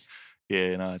E-Myth.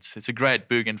 Yeah, no, it's a great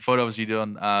book. And for those of you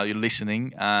you're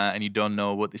listening and you don't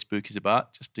know what this book is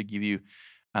about, just to give you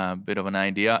a bit of an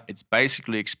idea, it's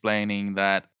basically explaining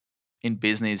that in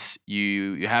business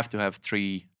you have to have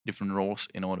 3 different roles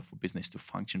in order for business to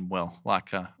function well.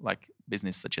 Like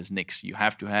business such as Nick's, you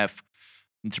have to have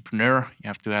entrepreneur, you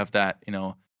have to have that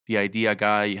the idea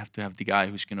guy, you have to have the guy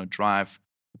who's going to drive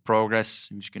the progress,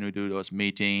 who's going to do those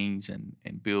meetings and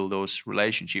build those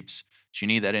relationships. So you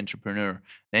need that entrepreneur.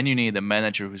 Then you need the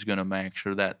manager who's going to make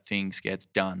sure that things gets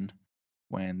done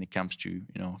when it comes to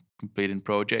completing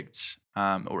projects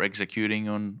or executing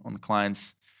on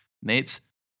clients' needs.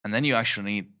 And then you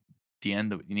actually need the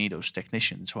end of it. You need those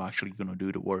technicians who are actually going to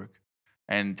do the work.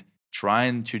 And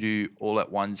trying to do all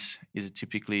at once is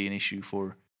typically an issue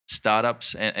for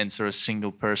startups and sort of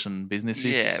single person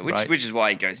businesses. Yeah, right? which is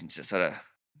why he goes into sort of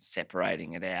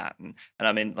separating it out, and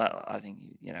I mean, I think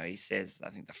he says, I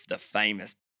think the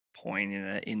famous point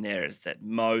in there is that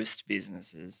most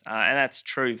businesses, and that's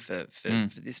true for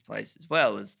this place as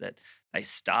well, is that they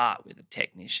start with a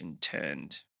technician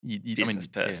turned business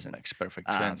person. Yeah, makes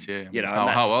perfect sense. Yeah,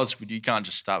 how else would you can't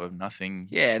just start with nothing?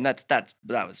 Yeah, and that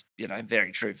was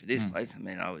very true for this place. I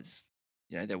mean, I was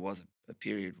there was a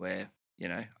period where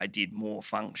I did more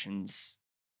functions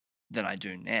than I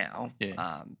do now.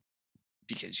 Yeah.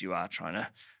 Because you are trying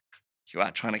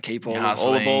to keep all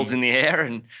the balls in the air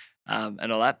and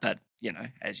all that. But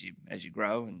as you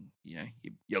grow and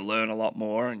you learn a lot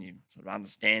more and you sort of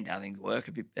understand how things work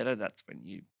a bit better, that's when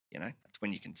you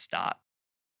can start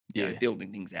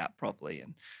building things out properly.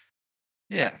 And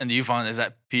and do you find there's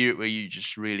that period where you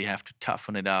just really have to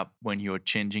toughen it up when you're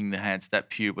changing the heads? That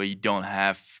period where you don't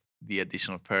have the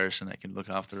additional person that can look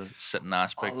after certain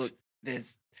aspects.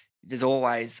 There's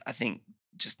always, I think,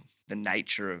 just the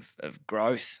nature of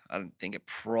growth. I don't think it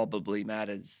probably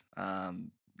matters,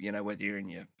 whether you're in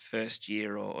your first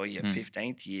year or your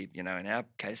 15th year. In our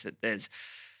case, that there's,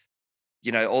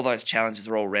 all those challenges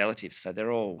are all relative. So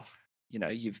they're all,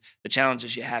 the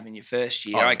challenges you have in your first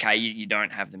year. Okay, you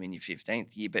don't have them in your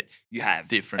 15th year, but you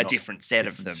have a different set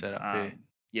of them. Setup,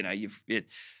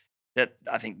 that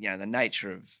I think the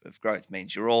nature of growth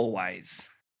means you're always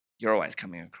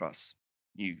coming across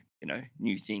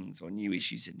new things or new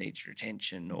issues that need your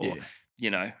attention, or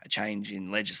a change in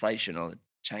legislation or a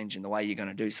change in the way you're going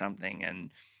to do something,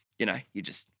 and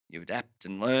you adapt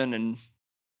and learn and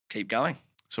keep going.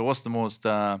 So what's the most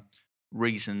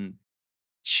recent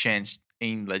change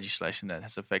in legislation that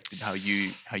has affected how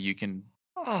you can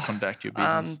conduct your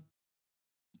business?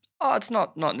 It's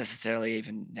not necessarily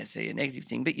a negative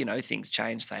thing, but things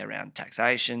change, say around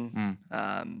taxation.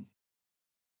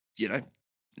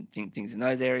 Things in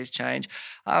those areas change.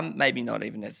 Maybe not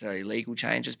even necessarily legal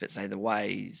changes, but say the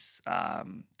ways that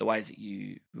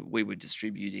we were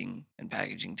distributing and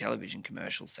packaging television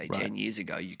commercials, say 10 years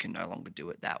ago, you can no longer do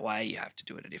it that way. You have to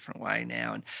do it a different way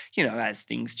now. And as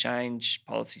things change,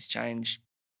 policies change,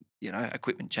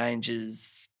 equipment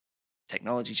changes,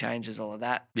 technology changes, all of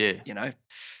that. Yeah.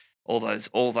 All those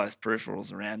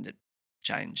peripherals around it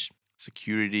change.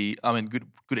 Security. I mean,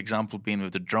 good example being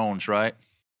with the drones, right?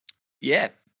 Yeah.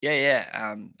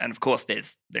 And of course,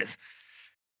 there's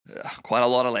quite a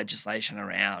lot of legislation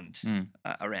around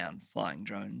flying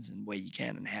drones and where you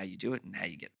can and how you do it and how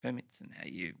you get permits and how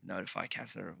you notify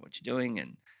CASA of what you're doing.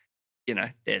 And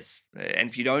there's and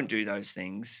if you don't do those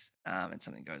things and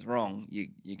something goes wrong,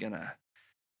 you're gonna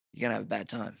have a bad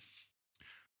time.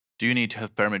 Do you need to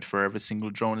have permit for every single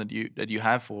drone that you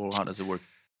have, or how does it work?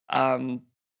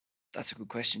 That's a good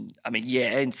question. I mean,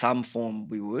 yeah, in some form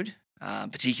we would.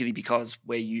 Particularly because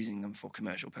we're using them for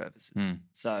commercial purposes.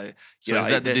 So is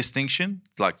that the distinction?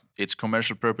 Like it's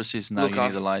commercial purposes, now you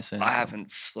need a license? I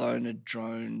haven't flown a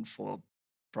drone for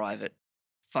private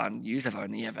fun use. I've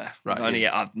only ever,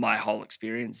 Right. my whole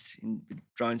experience in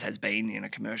drones has been in a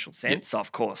commercial Yeah. sense. So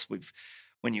of course,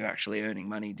 when you're actually earning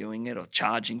money doing it or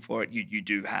charging for it, you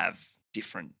do have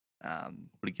different. You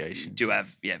Obligations. do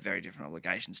have very different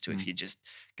obligations to if Mm. you're just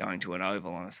going to an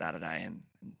oval on a Saturday and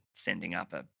sending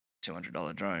up a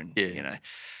 $200 drone. Yeah.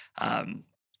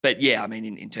 But yeah, I mean,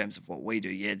 in terms of what we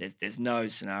do, there's no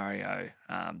scenario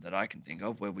that I can think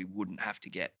of where we wouldn't have to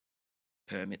get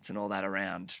permits and all that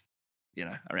around,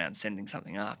 around sending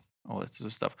something up. All that sort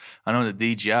of stuff. I know the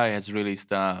DJI has released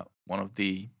one of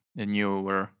the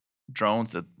newer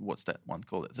drones. What's that one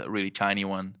called? It's a really tiny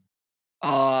one,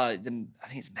 I think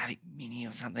it's Mavic Mini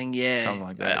or something. Yeah, something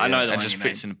like that. I know the and one it just you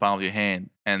fits mean. in the palm of your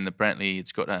hand. And apparently,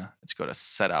 it's got a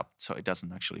setup so it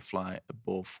doesn't actually fly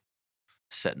above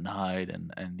certain height,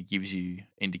 and it gives you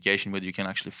indication whether you can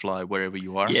actually fly wherever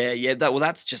you are. Yeah.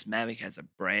 That's just Mavic as a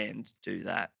brand do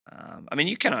that. I mean,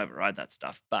 you can override that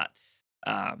stuff, but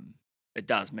it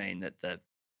does mean that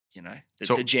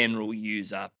So the general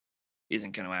user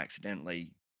isn't going to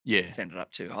accidentally yeah, send it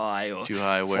up too high or too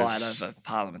high. fly it Whereas over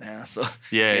Parliament House. Or,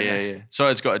 yeah. So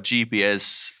it's got a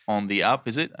GPS on the app,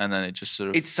 is it? And then it just sort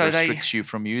of It's so they restricts you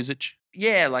from usage.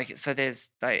 Yeah, like so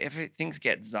things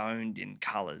get zoned in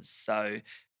colors. So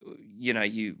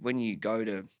you when you go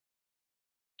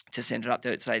to send it up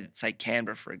there, say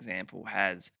Canberra, for example,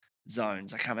 has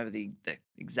zones. I can't remember the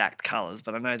exact colors,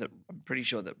 but I know that I'm pretty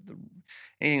sure that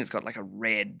anything that's got like a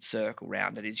red circle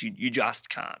around it is you just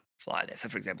can't fly there. So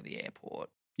for example, the airport,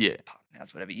 Yeah, Parliament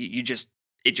House, whatever,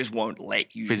 it just won't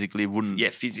let you physically wouldn't.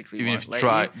 physically Even won't if you let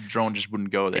try, you. drone just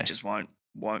wouldn't go there. It just won't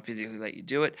physically let you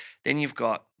do it. Then you've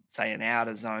got say an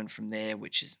outer zone from there,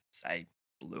 which is say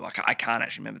blue. I can't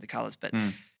actually remember the colors, but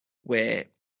Mm. where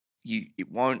it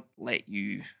won't let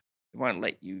you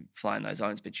fly in those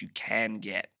zones, but you can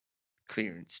get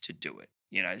clearance to do it.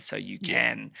 So you Yeah.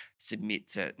 can submit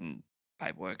certain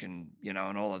paperwork and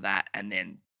all of that, and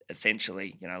then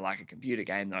essentially, like a computer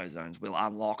game, those zones will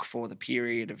unlock for the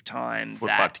period of time For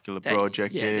a particular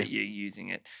project, that you're using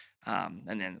it, and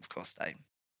then of course they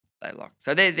lock.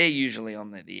 So they're usually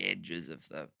on the edges of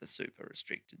the super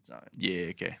restricted zones. Yeah,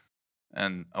 okay.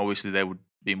 And obviously, they would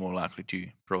be more likely to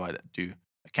provide that to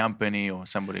a company or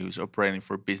somebody who's operating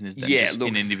for a business than Yeah, just look,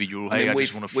 an individual. I Hey, mean, I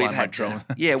just want to fly my drone.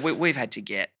 we've had to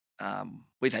get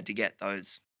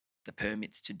the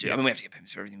permits to do. I Yeah. mean, we have to get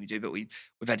permits for everything we do, but we've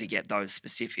had to get those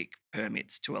specific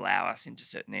permits to allow us into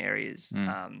certain areas.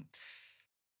 Mm.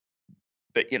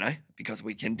 But because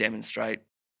we can demonstrate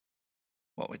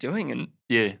what we're doing and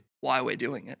Yeah, why we're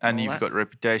doing it, and all you've that. got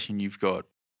reputation. You've got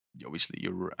obviously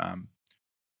your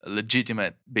a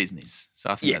legitimate business. So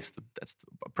I think Yeah. that's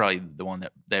probably the one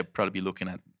that they'll probably be looking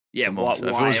at Yeah, the most. If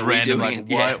it why was are we random, doing like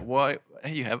it? Yeah. why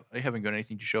hey, you haven't got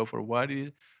anything to show for it. Why do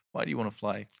you want to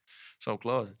fly so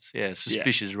close? It's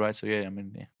suspicious, right? So yeah, I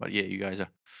mean, yeah. But yeah, you guys are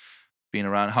been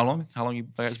around. How long? How long you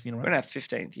guys been We're around? in our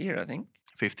 15th year, I think.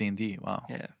 15D. Wow.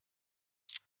 Yeah.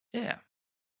 Yeah.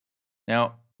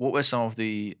 Now, what were some of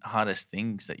the hardest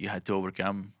things that you had to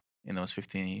overcome in those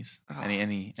 15 years? Oh.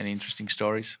 Any interesting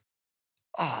stories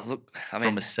Oh, look, I from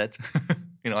mean, a set?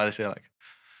 I say like,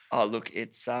 oh, look,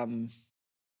 it's well,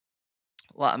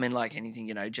 I mean, like anything,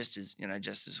 just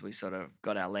as we sort of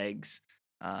got our legs,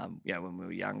 when we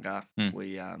were younger, Mm.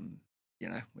 we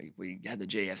had the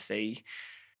GFC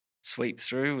sweep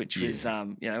through, which was,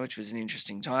 Yeah. which was an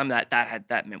interesting time.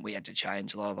 That meant we had to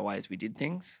change a lot of the ways we did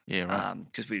things. Yeah, right.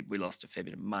 Because we lost a fair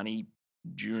bit of money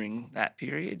during that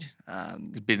period.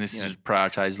 'Cause businesses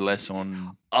prioritize less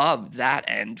on. Of that,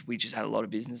 and we just had a lot of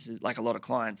businesses, like a lot of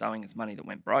clients, owing us money that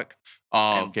went broke.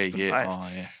 Oh, And okay, couldn't yeah. pay us. Oh,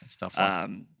 yeah. That's a tough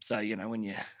one. So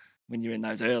when you're in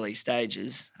those early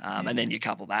stages, and then Yeah. you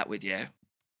couple that with your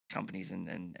companies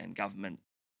and government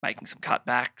making some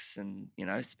cutbacks and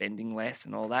spending less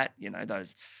and all that,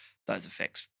 those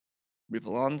effects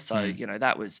ripple on. So Mm.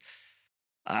 that was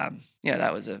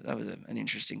an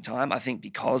interesting time. I think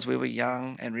because we were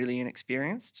young and really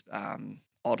inexperienced,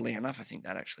 oddly enough, I think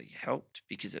that actually helped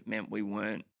because it meant we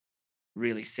weren't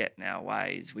really set in our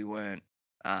ways. We weren't,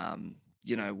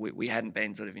 we hadn't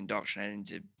been sort of indoctrinated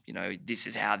into, this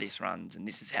is how this runs and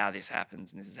this is how this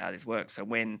happens and this is how this works. So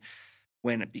when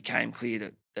it became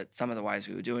clear that some of the ways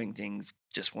we were doing things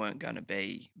just weren't going to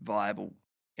be viable,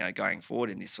 going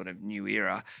forward in this sort of new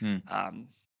era, Mm.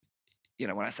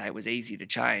 when I say it was easy to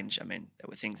change, I mean there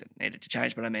were things that needed to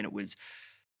change, but I mean it was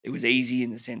easy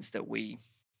in the sense that we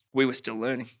were still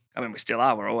learning. I mean we still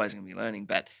are. We're always going to be learning,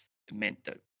 but it meant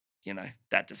that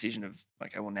that decision of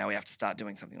okay, well now we have to start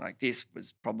doing something like this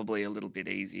was probably a little bit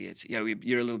easier.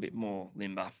 You're a little bit more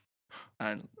limber.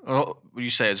 And Would you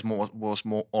say it's was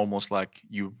more almost like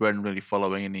you weren't really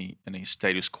following any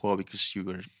status quo because you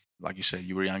were, like you said,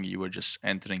 you were young, you were just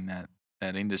entering that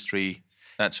industry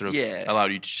that sort of yeah,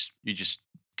 allowed you just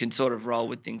can sort of roll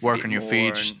with things a work bit on your feet,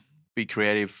 more, just and be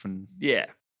creative and yeah,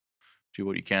 do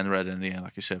what you can rather than, yeah,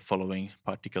 like you said, following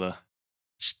particular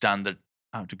standard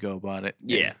how to go about it.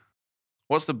 Yeah. yeah.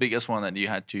 What's the biggest one that you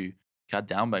had to cut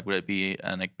down back? Would it be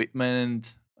an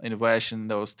equipment innovation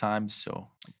those times? So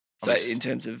So in obvious,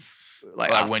 terms of like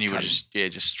like us when you were cutting,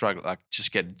 just struggling, like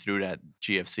just getting through that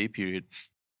GFC period.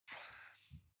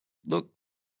 look,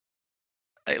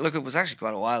 look, it was actually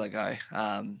quite a while ago.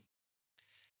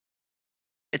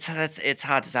 It's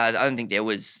hard to say. I don't think there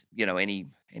was any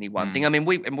one thing. Mm. I mean,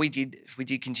 we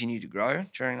did continue to grow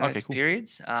during Okay, those cool.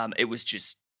 periods. It was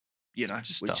just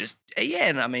Just was stuff. just yeah.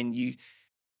 And I mean,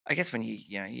 I guess when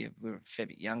you were a fair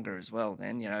bit younger as well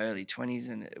then, early 20s,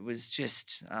 and it was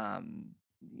just,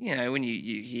 when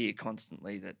you hear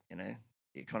constantly that,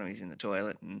 the economy's in the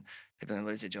toilet and people are going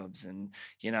to lose their jobs and,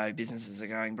 businesses are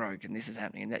going broke and this is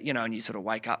happening and that, and you sort of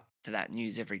wake up to that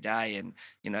news every day and,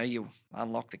 you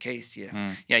unlock the keys to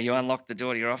Mm. you unlock the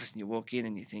door to your office and you walk in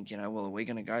and you think, well, are we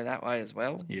going to go that way as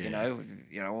well?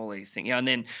 Yeah. All these things, and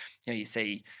then, you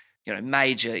see,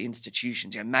 major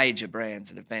institutions, major brands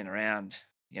that have been around,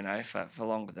 for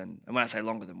longer than, and when I say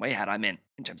longer than we had, I meant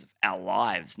in terms of our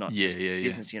lives, not Yeah, just yeah, yeah.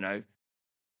 business,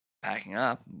 packing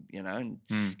up, and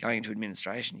Mm. going into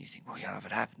administration. You think, well, if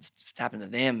if it's happened to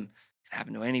them, it can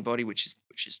happen to anybody, which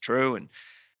is true. And,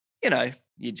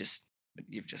 you've just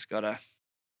gotta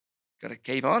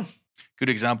keep on. Good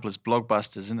example is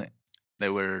Blockbusters, isn't it?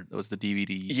 There was the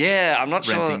DVDs Yeah, I'm not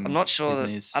sure. I'm renting not sure that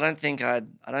business. I don't think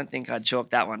I'd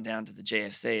chalk that one down to the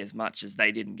GFC as much as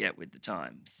they didn't get with the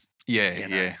times. Yeah, You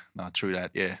know. yeah. No, true that.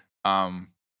 Yeah.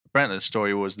 Apparently the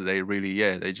story was that they really,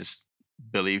 yeah, they just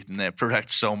believed in their product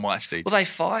so much they Well, they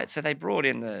just fight. So they brought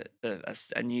in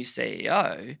a new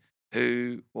CEO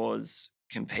who was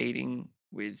competing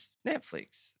with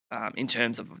Netflix, in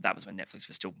terms of, that was when Netflix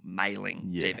was still mailing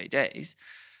yeah, DVDs,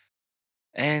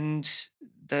 and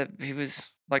he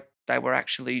was like, they were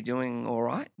actually doing all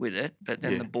right with it, but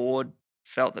then yeah, the board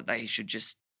felt that they should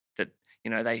just, that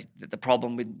the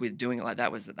problem with doing it like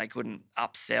that was that they couldn't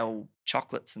upsell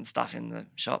chocolates and stuff in the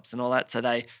shops and all that, so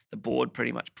the board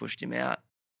pretty much pushed him out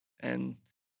and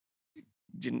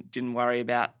didn't worry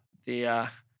about the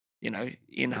in home,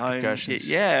 repercussions.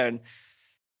 yeah, and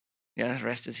the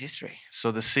rest is history.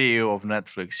 So the CEO of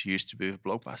Netflix used to be with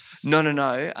Blockbusters. No, no,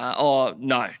 no. Oh,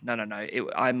 no, no, no, no.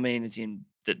 I mean, it's in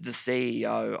the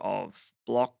CEO of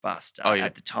Blockbuster Oh yeah.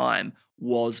 at the time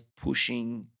was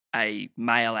pushing a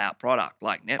mail out product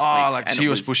like Oh, Netflix, like and he it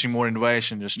was was, pushing more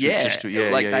innovation yeah, yeah, like yeah,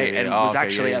 yeah, they, and yeah. it Oh, was okay, yeah,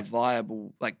 actually a yeah.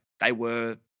 viable, like they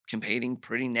were competing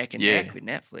pretty neck and Yeah. neck with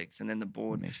Netflix, and then the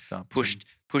board And they stopped.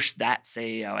 pushed that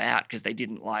CEO out because they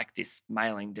didn't like this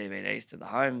mailing DVDs to the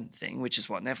home thing, which is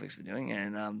what Netflix were doing,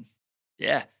 and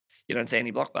yeah, you don't see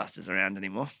any Blockbusters around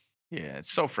anymore. Yeah,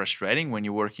 it's so frustrating when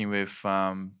you're working with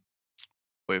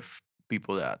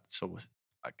people that so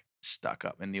like stuck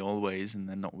up in the old ways and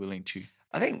they're not willing to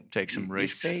I think take some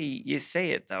risks. you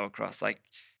see it though across, like,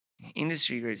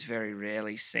 industry groups very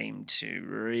rarely seem to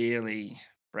really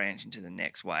branch into the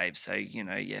next wave. So you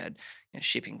had,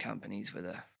 shipping companies were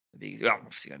the biggest. Well,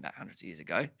 obviously going back hundreds of years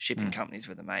ago, shipping Mm. companies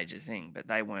were the major thing, but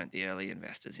they weren't the early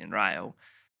investors in rail.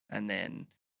 And then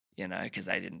because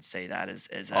they didn't see that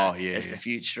Oh yeah, as the yeah.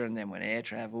 future. And then when air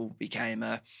travel became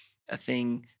a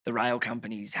thing, the rail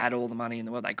companies had all the money in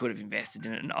the world. They could have invested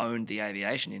in it and owned the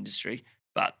aviation industry,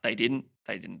 but they didn't.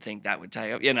 They didn't think that would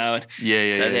take up, And Yeah,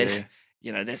 yeah, so yeah, there's,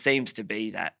 yeah. there seems to be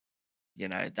that,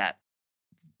 that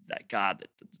guard that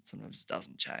sometimes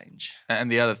doesn't change.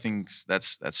 And the other things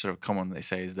that's sort of common they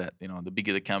say is that the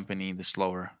bigger the company, the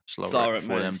slower Slower it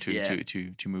for them moves, yeah.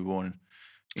 to move on in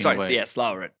a Sorry, so way. yeah,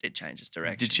 slower it changes Did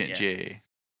direction. change, Yeah. yeah, yeah.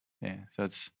 Yeah. So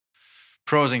it's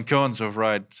pros and cons of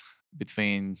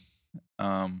between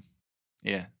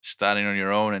starting on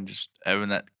your own and just having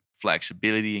that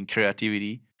flexibility and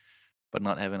creativity, but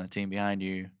not having a team behind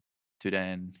you to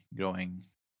then going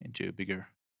into a bigger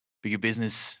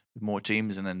business with more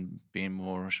teams and then being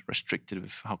more restricted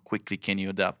with how quickly can you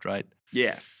adapt, right?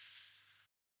 Yeah.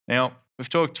 Now we've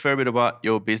talked a fair bit about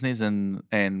your business and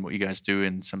what you guys do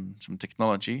in some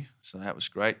technology, so that was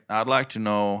great. I'd like to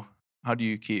know, how do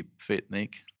you keep fit,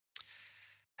 Nick?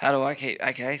 How do I keep?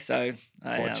 Okay, so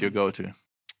What's your go-to?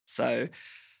 so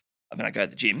I mean, I go to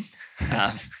the gym.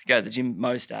 Go to the gym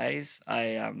most days.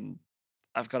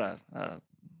 I've got a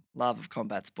love of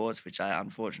combat sports, which I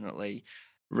unfortunately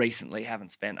recently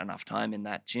haven't spent enough time in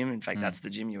that gym. In fact, that's the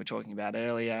gym you were talking about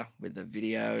earlier with the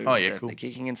video, Oh yeah, cool. the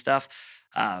kicking and stuff.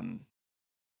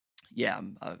 Yeah,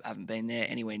 I haven't been there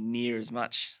anywhere near as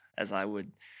much as I would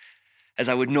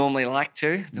normally like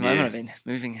to. At the moment, I've been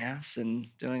moving house and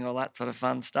doing all that sort of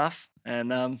fun stuff,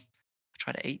 and I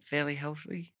try to eat fairly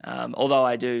healthily. Although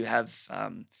I do have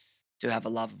a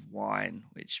love of wine,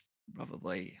 which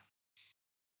probably,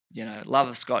 love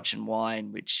of Scotch and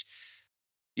wine, which,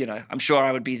 I'm sure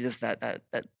I would be just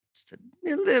just a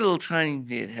little tiny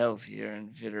bit healthier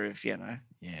and fitter if, Yeah,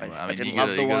 if well, I didn't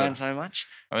love the wine so much.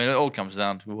 I mean, it all comes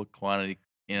down to what quantity,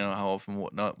 how often,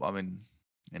 whatnot. I mean,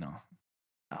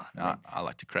 I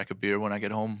like to crack a beer when I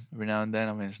get home every now and then.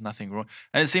 I mean, there's nothing wrong,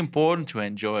 and it's important to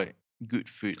enjoy good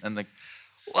food and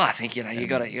well, I think you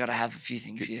gotta have a few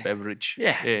things. Good beverage.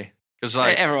 Yeah. Because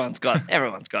everyone's got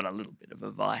a little bit of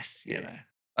a vice, you know.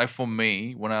 Like for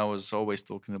me, when I was always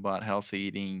talking about healthy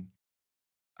eating,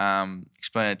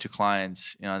 explain it to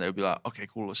clients, they'll be like, okay,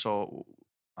 cool. So,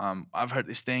 I've heard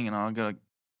this thing, and I'm gonna,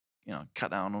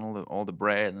 cut down on all the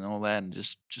bread and all that, and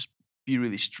just be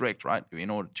really strict, right,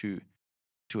 in order to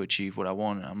achieve what I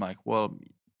want. And I'm like, well,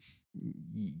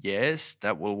 yes,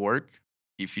 that will work.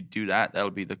 If you do that, that'll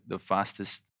be the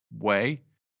fastest way.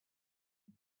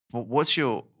 But what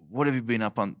have you been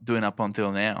doing up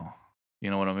until now? You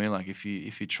know what I mean? Like if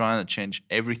you're trying to change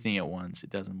everything at once,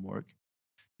 it doesn't work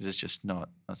because it's just not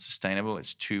sustainable.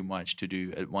 It's too much to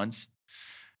do at once.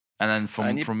 And then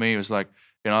for me, it was like,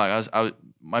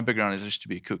 my background is just to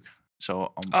be a cook.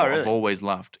 So I've always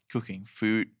loved cooking,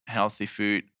 food, healthy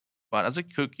food. But as a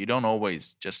cook, you don't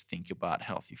always just think about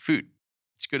healthy food.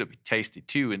 It's got to be tasty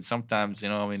too. And sometimes,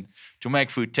 to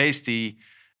make food tasty,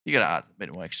 you gotta add a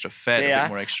bit more extra fat, a bit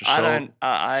more extra salt.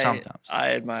 Sometimes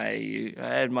I admire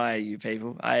you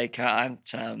people. I can't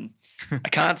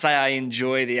say I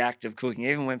enjoy the act of cooking.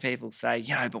 Even when people say,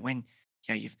 but when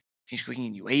you've finished cooking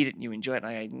and you eat it and you enjoy it, and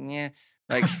I go, yeah,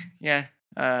 like yeah,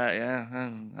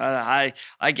 I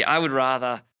would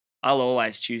rather. I'll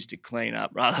always choose to clean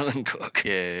up rather than cook.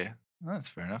 Yeah, that's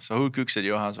fair enough. So who cooks at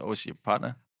your house? Obviously your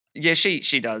partner. Yeah,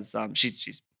 she does.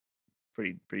 She's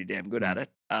pretty damn good at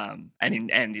it. And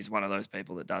is one of those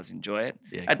people that does enjoy it.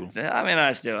 Yeah, cool. I mean,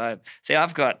 I still I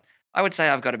would say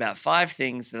I've got about 5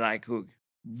 things that I cook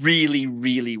really,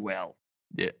 really well.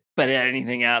 Yeah. But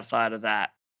anything outside of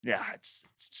that, it's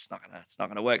just not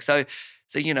gonna work. So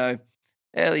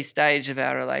early stage of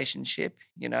our relationship,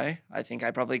 I think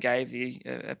I probably gave the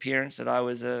appearance that I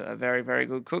was a very, very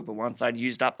good cook. But once I'd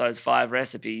used up those 5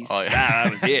 recipes, that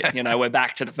was it. We're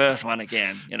back to the first one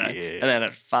again, And then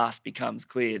it fast becomes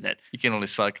clear that you can only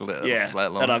cycle it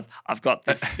that long. That I've got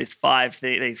these 5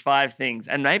 things.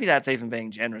 And maybe that's even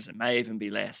being generous. It may even be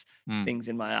less things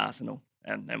in my arsenal.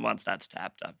 And once that's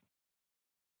tapped up,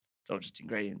 it's all just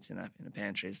ingredients in a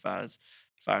pantry as far as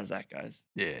that goes.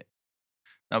 Yeah.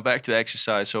 Now back to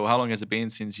exercise. So how long has it been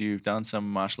since you've done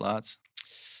some martial arts?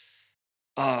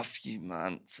 A few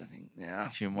months, I think now. A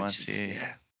few months,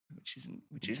 which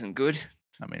isn't good.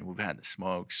 I mean, we've had the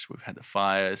smokes, we've had the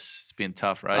fires. It's been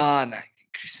tough, right? Oh no,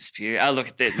 Christmas period. Look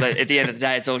at at the end of the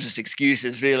day, it's all just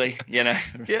excuses, really. Yep.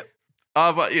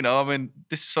 But I mean,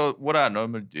 this is so what I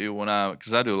normally do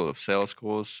because I do a lot of sales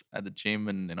calls at the gym,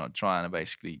 and trying to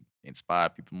basically inspire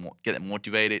people, more, get them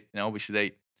motivated.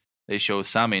 Obviously they show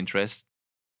some interest.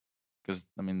 Because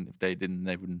I mean, if they didn't,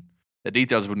 the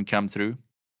details wouldn't come through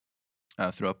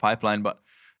a pipeline. But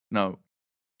you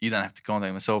don't have to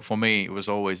contact them. So for me, it was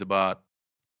always about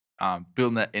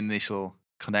building that initial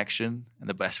connection, and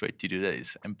the best way to do that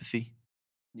is empathy.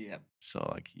 Yeah. So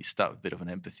like you start with a bit of an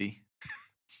empathy,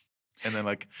 and then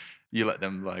like you let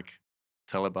them like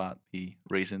tell about the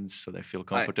reasons so they feel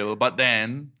comfortable. But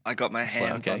then I got my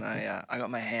hands on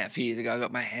a few years ago. I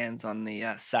got my hands on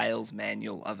the sales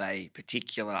manual of a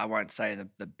particular, I won't say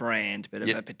the brand, but of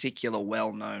a particular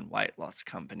well-known weight loss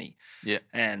company. Yeah.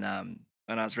 And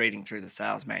when I was reading through the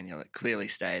sales manual, it clearly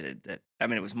stated that, I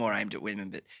mean, it was more aimed at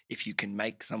women, but if you can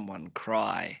make someone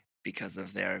cry because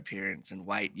of their appearance and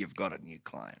weight, you've got a new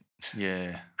client.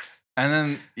 Yeah. And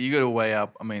then you got to weigh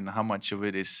up, I mean, how much of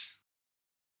it is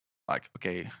like,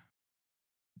 okay,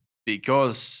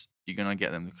 because you're going to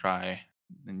get them to cry,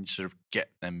 then you sort of get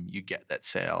that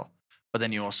sale. But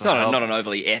then you also it's not an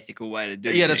overly ethical way to do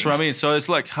it. Yeah, that's what I mean. So it's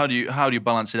like, how do you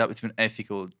balance it out between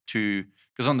ethical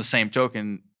because on the same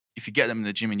token, if you get them in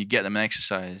the gym and you get them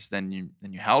exercise, then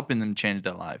you're helping them change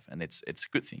their life, and it's a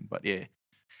good thing. But yeah,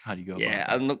 how do you go about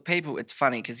that? And look, people, it's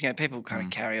funny because people kind of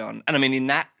carry on. And I mean, in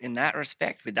that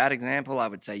respect, with that example, I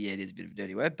would say, it is a bit of a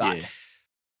dirty word.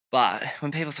 But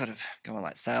when people sort of go on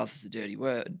like sales is a dirty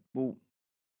word, well,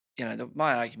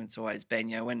 my argument's always been,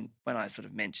 when I sort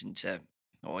of mentioned to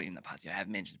or in the past, I have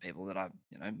mentioned to people that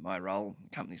my role in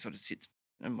the company sort of sits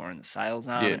more in the sales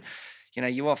arm. Yeah.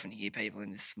 And, you often hear people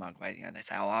in this smug way, they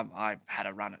say, "Oh, I had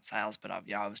a run at sales, but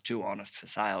I was too honest for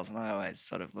sales." And I always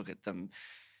sort of look at them,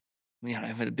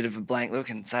 with a bit of a blank look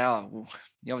and say, "Oh, well,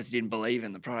 you obviously didn't believe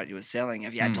in the product you were selling.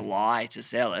 Have you had to lie to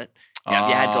sell it? If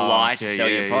you had to lie to Okay, sell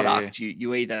your yeah, product,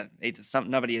 you either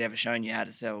nobody had ever shown you how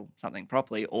to sell something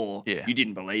properly, or yeah. you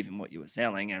didn't believe in what you were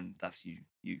selling, and thus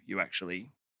you actually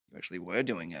were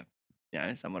doing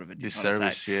somewhat of a dishonest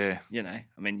act." Disservice, yeah.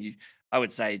 I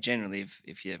would say generally,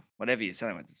 if you whatever you're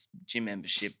selling, whether it's gym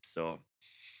memberships or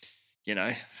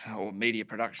or media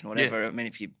production or Yeah. whatever. I mean,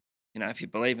 if you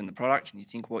believe in the product and you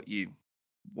think what you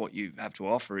have to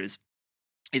offer is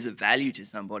of value to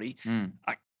somebody, Mm.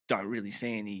 I don't really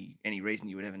see any reason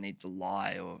you would ever need to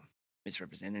lie or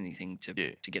misrepresent anything to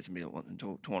Yeah. get somebody to want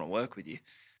to work with you.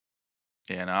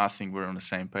 Yeah, and I think we're on the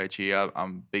same page here.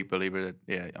 I'm a big believer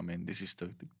that, this is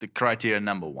the criteria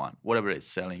number one. Whatever it's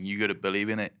selling, you got to believe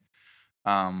in it.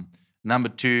 Number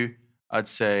two, I'd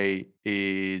say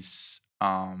is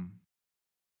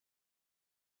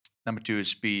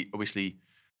be obviously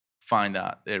find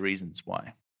out their reasons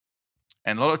why.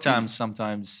 And a lot of times,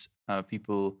 sometimes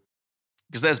people,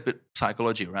 because there's a bit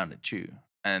psychology around it too.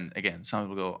 And again, some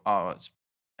people go, "Oh, it's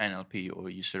NLP," or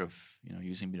you sort of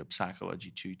using a bit of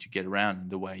psychology to get around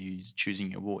the way you're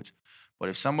choosing your words. But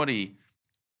if somebody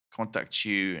contacts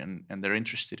you and they're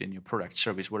interested in your product,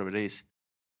 service, whatever it is,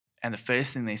 and the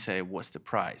first thing they say, "What's the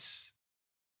price?"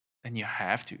 then you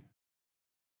have to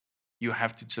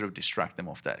sort of distract them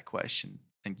off that question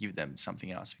and give them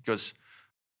something else. Because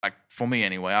like for me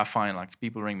anyway, I find like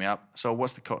people ring me up, "So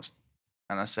what's the cost?"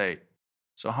 And I say,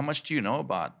 "So how much do you know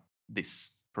about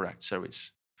this product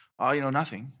service?" "Oh,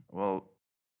 nothing." "Well,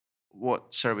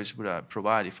 what service would I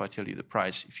provide if I tell you the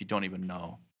price if you don't even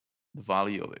know the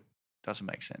value of it?" Doesn't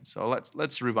make sense. So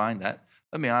let's rewind that.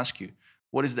 Let me ask you,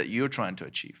 what is that you're trying to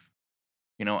achieve?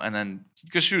 And then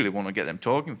because you really want to get them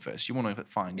talking first, you want to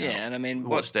find out Yeah, and I mean,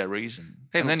 what's their reason,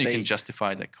 and people then you see- can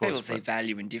justify that people cost. see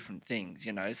value in different things.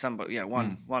 Somebody,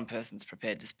 one person's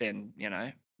prepared to spend,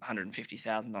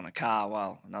 $150,000 on a car,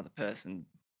 while another person,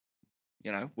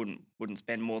 wouldn't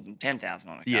spend more than $10,000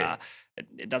 on a car. Yeah.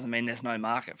 It doesn't mean there's no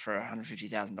market for a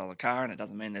 $150,000 car, and it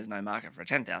doesn't mean there's no market for a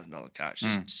 $10,000 car. It's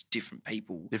just different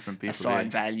people assign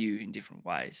value in different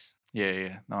ways.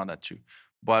 Yeah. No, that's true.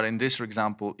 But in this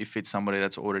example, if it's somebody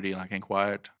that's already like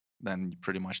inquired, then you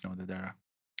pretty much know that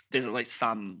there's at least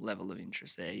some level of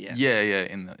interest there. Yeah. Yeah,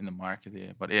 in the market.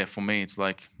 Yeah, but yeah, for me, it's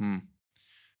like,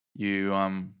 you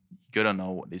gotta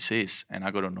know what this is, and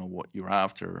I gotta know what you're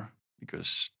after,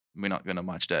 because we're not gonna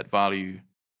match that value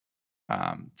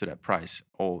to that price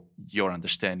or your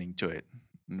understanding to it.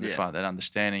 And without that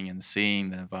understanding and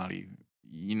seeing the value,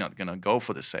 you're not gonna go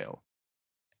for the sale.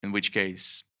 In which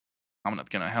case, I'm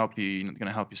not gonna help you. You're not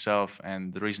gonna help yourself.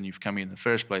 And the reason you've come here in the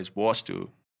first place was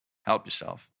to help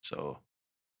yourself. So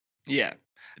yeah,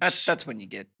 that's when you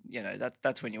get,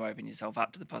 that's when you open yourself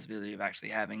up to the possibility of actually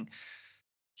having,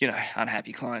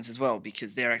 unhappy clients as well,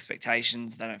 because their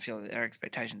expectations, they don't feel that their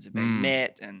expectations have been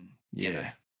met, and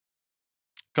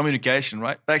communication,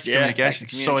 right? Back to communication.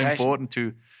 It's so important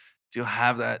to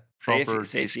have that proper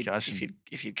discussion.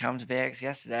 If you come to BX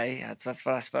yesterday, that's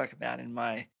what I spoke about in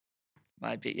my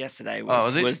bit yesterday.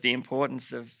 Was the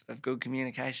importance of good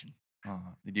communication.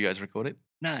 Oh, did you guys record it?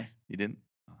 No, you didn't.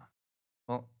 Oh.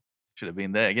 Well, should have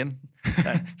been there again.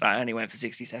 so I only went for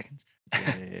 60 seconds.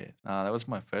 Yeah. That was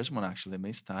my first one actually. I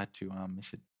missed. I had to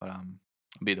miss it, but I'll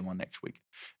be the one next week.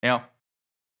 Now,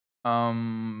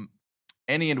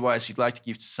 any advice you'd like to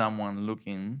give to someone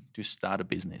looking to start a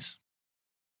business?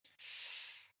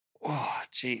 Oh,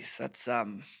 geez, I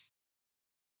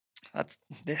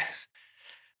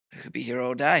could be here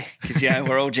all day, because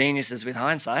we're all geniuses with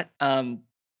hindsight.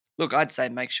 Look, I'd say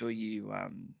make sure you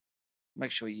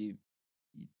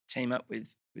team up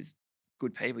with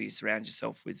good people. You surround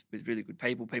yourself with really good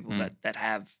people that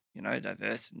have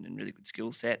diverse and really good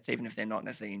skill sets, even if they're not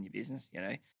necessarily in your business.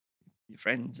 Your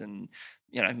friends, and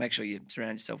make sure you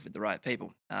surround yourself with the right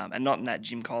people, and not in that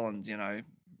Jim Collins,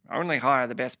 only hire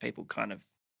the best people kind of,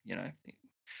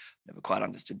 never quite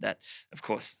understood that. Of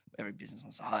course, every business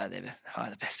wants to hire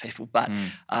the best people, but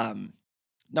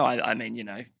no, I mean,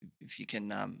 if you can,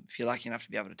 if you're lucky enough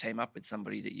to be able to team up with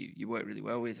somebody that you work really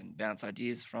well with and bounce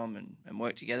ideas from and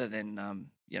work together, then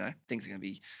things are going to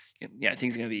be a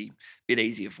bit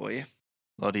easier for you.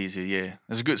 A lot easier, yeah.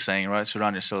 There's a good saying, right?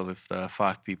 Surround yourself with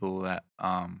 5 people that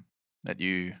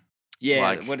you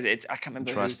like, what it's, I can't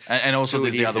remember trust, and also who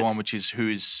there's it the is. other one, which is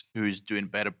who's doing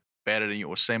better than you,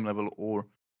 or same level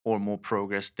or more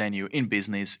progress than you in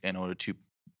business, in order to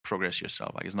progress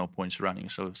yourself. Like, there's no point running.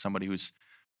 So if somebody who's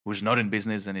not in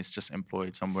business and is just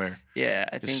employed somewhere. Yeah,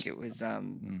 I think it was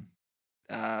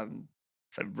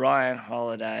so Ryan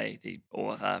Holiday, the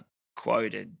author,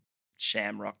 quoted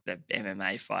Shamrock, the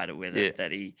MMA fighter, with it,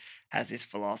 that he has this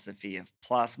philosophy of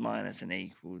plus, minus, and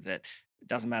equal, that it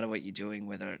doesn't matter what you're doing,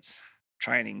 whether it's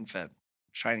training for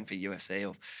UFC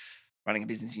or running a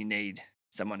business, you need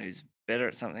someone who's better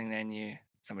at something than you,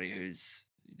 somebody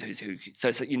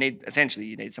so you need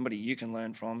somebody you can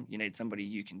learn from, you need somebody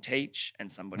you can teach,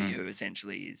 and somebody who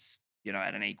essentially is,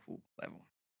 at an equal level.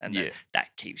 And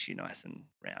that keeps you nice and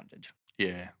rounded.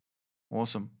 Yeah.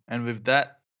 Awesome. And with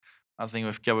that, I think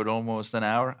we've covered almost an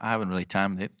hour. I haven't really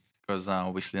timed it because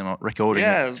obviously I'm not recording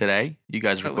it today. You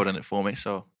guys recording it for me,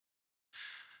 so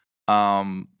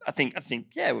I think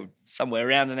we're somewhere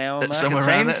around an hour. Somewhere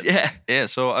around that. Yeah.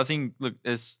 So I think, look,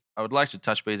 I would like to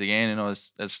touch base again.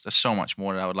 There's so much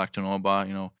more that I would like to know about.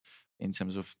 In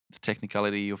terms of the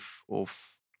technicality of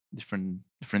different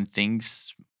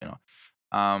things.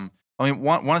 I mean,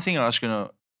 one thing I was gonna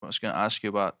ask you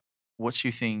about. What do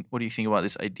you think about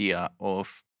this idea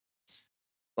of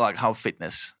like how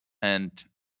fitness and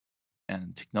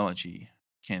technology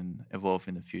can evolve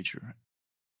in the future?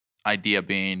 Idea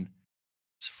being,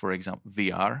 for example,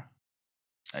 VR.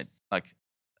 Like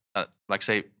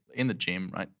say in the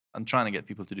gym, right? I'm trying to get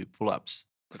people to do pull-ups.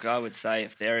 Look, I would say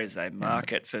if there is a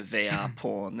market for VR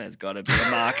porn, there's got to be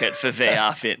a market for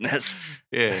VR fitness.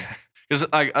 Yeah, because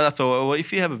I thought, well,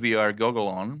 if you have a VR goggle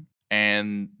on,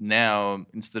 and now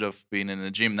instead of being in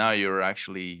the gym, now you're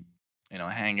actually,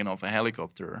 hanging off a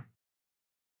helicopter.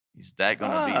 Is that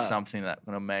going to be something that's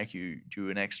going to make you do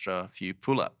an extra few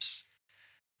pull-ups?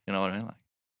 You know what I mean? Like,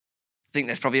 I think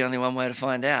there's probably only one way to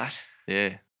find out.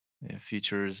 Yeah.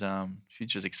 Future's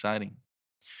exciting.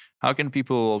 How can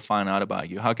people find out about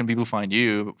you? How can people find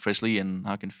you, firstly, and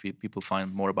how can people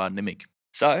find more about Nimiq?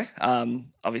 So,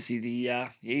 obviously, the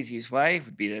easiest way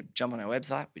would be to jump on our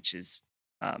website, which is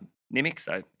Nimiq,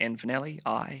 so N for Nelly,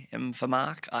 I, M for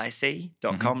Mark,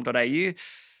 IC.com.au. You'll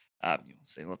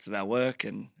see lots of our work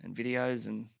and videos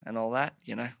and all that.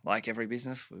 Like every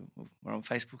business, we're on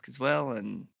Facebook as well,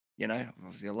 and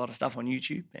obviously a lot of stuff on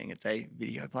YouTube, being it's a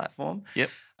video platform. Yep.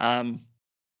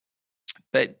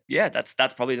 But yeah,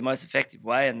 that's probably the most effective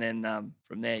way. And then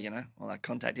from there, all that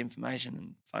contact information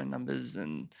and phone numbers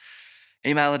and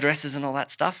email addresses and all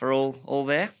that stuff are all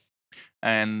there.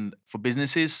 And for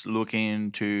businesses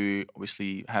looking to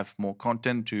obviously have more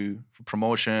content for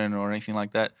promotion or anything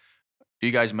like that, do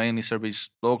you guys mainly service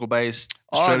local-based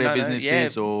Australia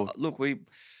businesses? Yeah. Or look, we've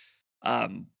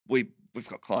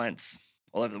got clients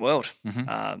all over the world.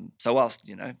 Mm-hmm. So whilst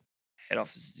head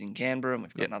office is in Canberra and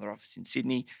we've got another office in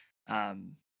Sydney,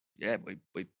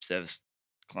 we service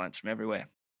clients from everywhere.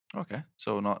 Okay,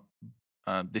 so not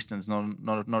distance,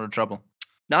 not a trouble.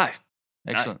 No.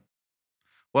 Excellent. No.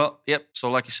 Well, yep.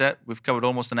 So like you said, we've covered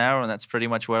almost an hour, and that's pretty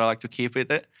much where I like to keep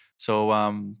it. So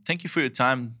thank you for your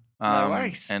time. No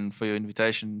worries. And for your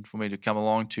invitation for me to come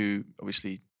along to,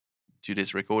 obviously, to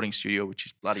this recording studio, which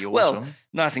is bloody awesome. Well,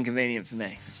 nice and convenient for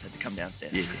me. Just had to come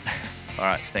downstairs. Yeah. All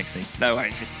right. Thanks, Nick. No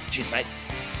worries. Cheers, mate.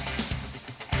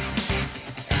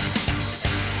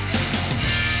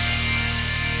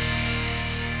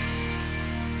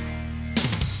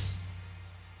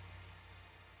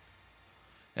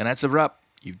 And that's a wrap.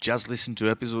 You've just listened to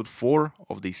episode 4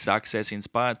 of the Success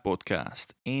Inspired podcast.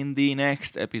 In the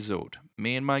next episode,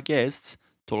 me and my guests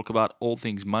talk about all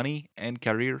things money and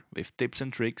career with tips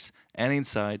and tricks and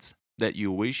insights that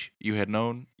you wish you had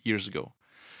known years ago.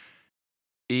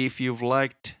 If you've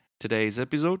liked today's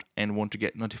episode and want to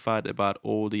get notified about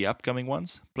all the upcoming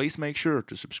ones, please make sure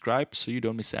to subscribe so you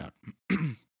don't miss out.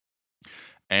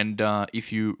 And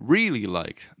if you really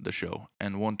like the show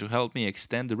and want to help me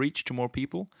extend the reach to more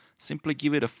people, simply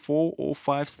give it a 4 or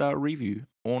 5 star review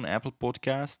on Apple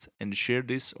Podcasts and share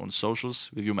this on socials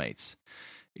with your mates.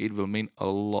 It will mean a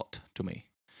lot to me.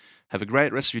 Have a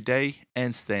great rest of your day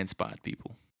and stay inspired,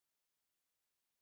 people.